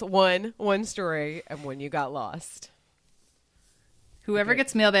 Tell us one story of when you got lost. Whoever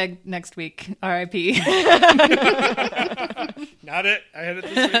gets mailbag next week, R.I.P. Not it. I had it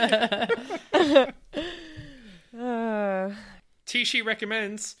this week. Tishi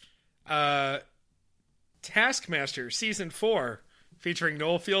recommends Taskmaster Season 4 featuring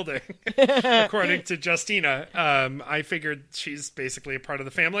Noel Fielding, according to Justina. I figured she's basically a part of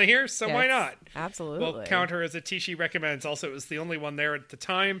the family here, so why not? Absolutely. We'll count her as a Tishi recommends. Also, it was the only one there at the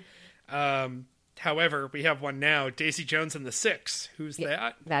time. However, we have one now, Daisy Jones and the Six. Who's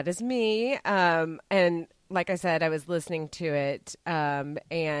that? That is me. And like I said, I was listening to it, and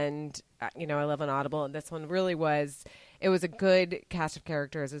I love an Audible, and this one really was. It was a good cast of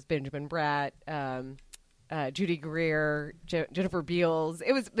characters. It was Benjamin Bratt, Judy Greer, Jennifer Beals.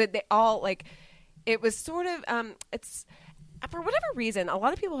 It was, but they all like. It was sort of. It's for whatever reason, a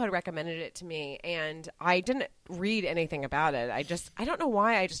lot of people had recommended it to me, and I didn't read anything about it. I don't know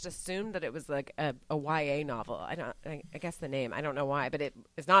why. I just assumed that it was like a YA novel. I guess the name. I don't know why, but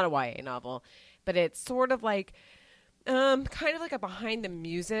it's not a YA novel. But it's sort of like, kind of like a behind the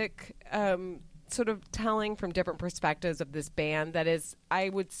music, sort of telling from different perspectives of this band that is, I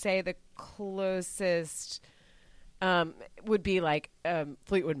would say, the closest would be like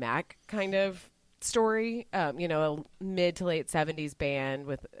Fleetwood Mac kind of story. A mid to late 70s band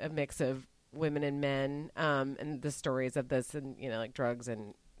with a mix of women and men, and the stories of this, and like drugs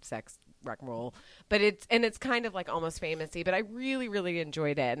and sex, rock and roll. But it's kind of like Almost Famous-y. But I really, really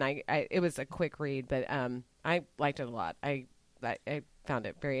enjoyed it, and it was a quick read, but I liked it a lot. I found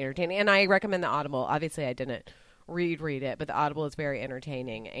it very entertaining, and I recommend the Audible. Obviously, I didn't read it, but the Audible is very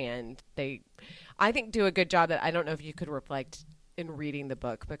entertaining, and they, I think, do a good job that I don't know if you could reflect in reading the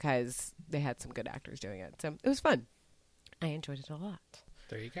book, because they had some good actors doing it. So it was fun. I enjoyed it a lot.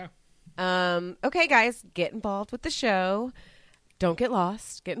 There you go. Okay, guys, get involved with the show. Don't get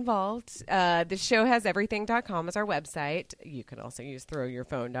lost. Get involved. The show has everything.com as our website. You can also use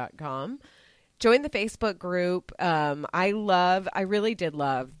throwyourphone.com. Join the Facebook group. I really did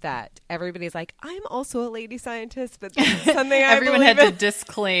love that everybody's like, I'm also a lady scientist, but this is something Everyone had to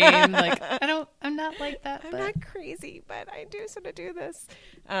disclaim, like, I'm not like that. I'm not crazy, but I do sort of do this.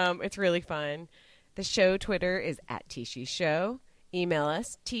 It's really fun. The show Twitter is @TshiShow. Email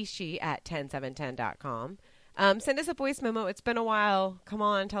us, tshi@10710.com. Send us a voice memo. It's been a while. Come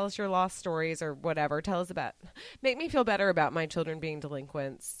on, tell us your lost stories or whatever. Make me feel better about my children being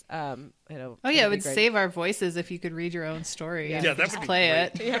delinquents. It would save our voices if you could read your own story. Yeah, that would just be play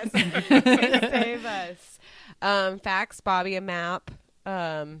great. it. Yes. Save us. Fax Bobby a map.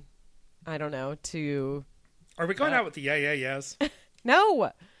 I don't know, to... Are we going out with the yes?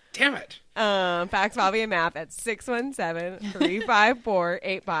 No. Damn it. Fax Bobby a map at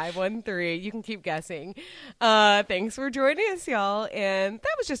 617-354-8513. You can keep guessing. Thanks for joining us, y'all. And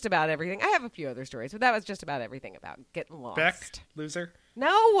that was just about everything. I have a few other stories, but that was just about everything about getting lost. Beck, loser.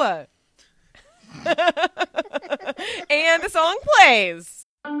 No. And the song plays.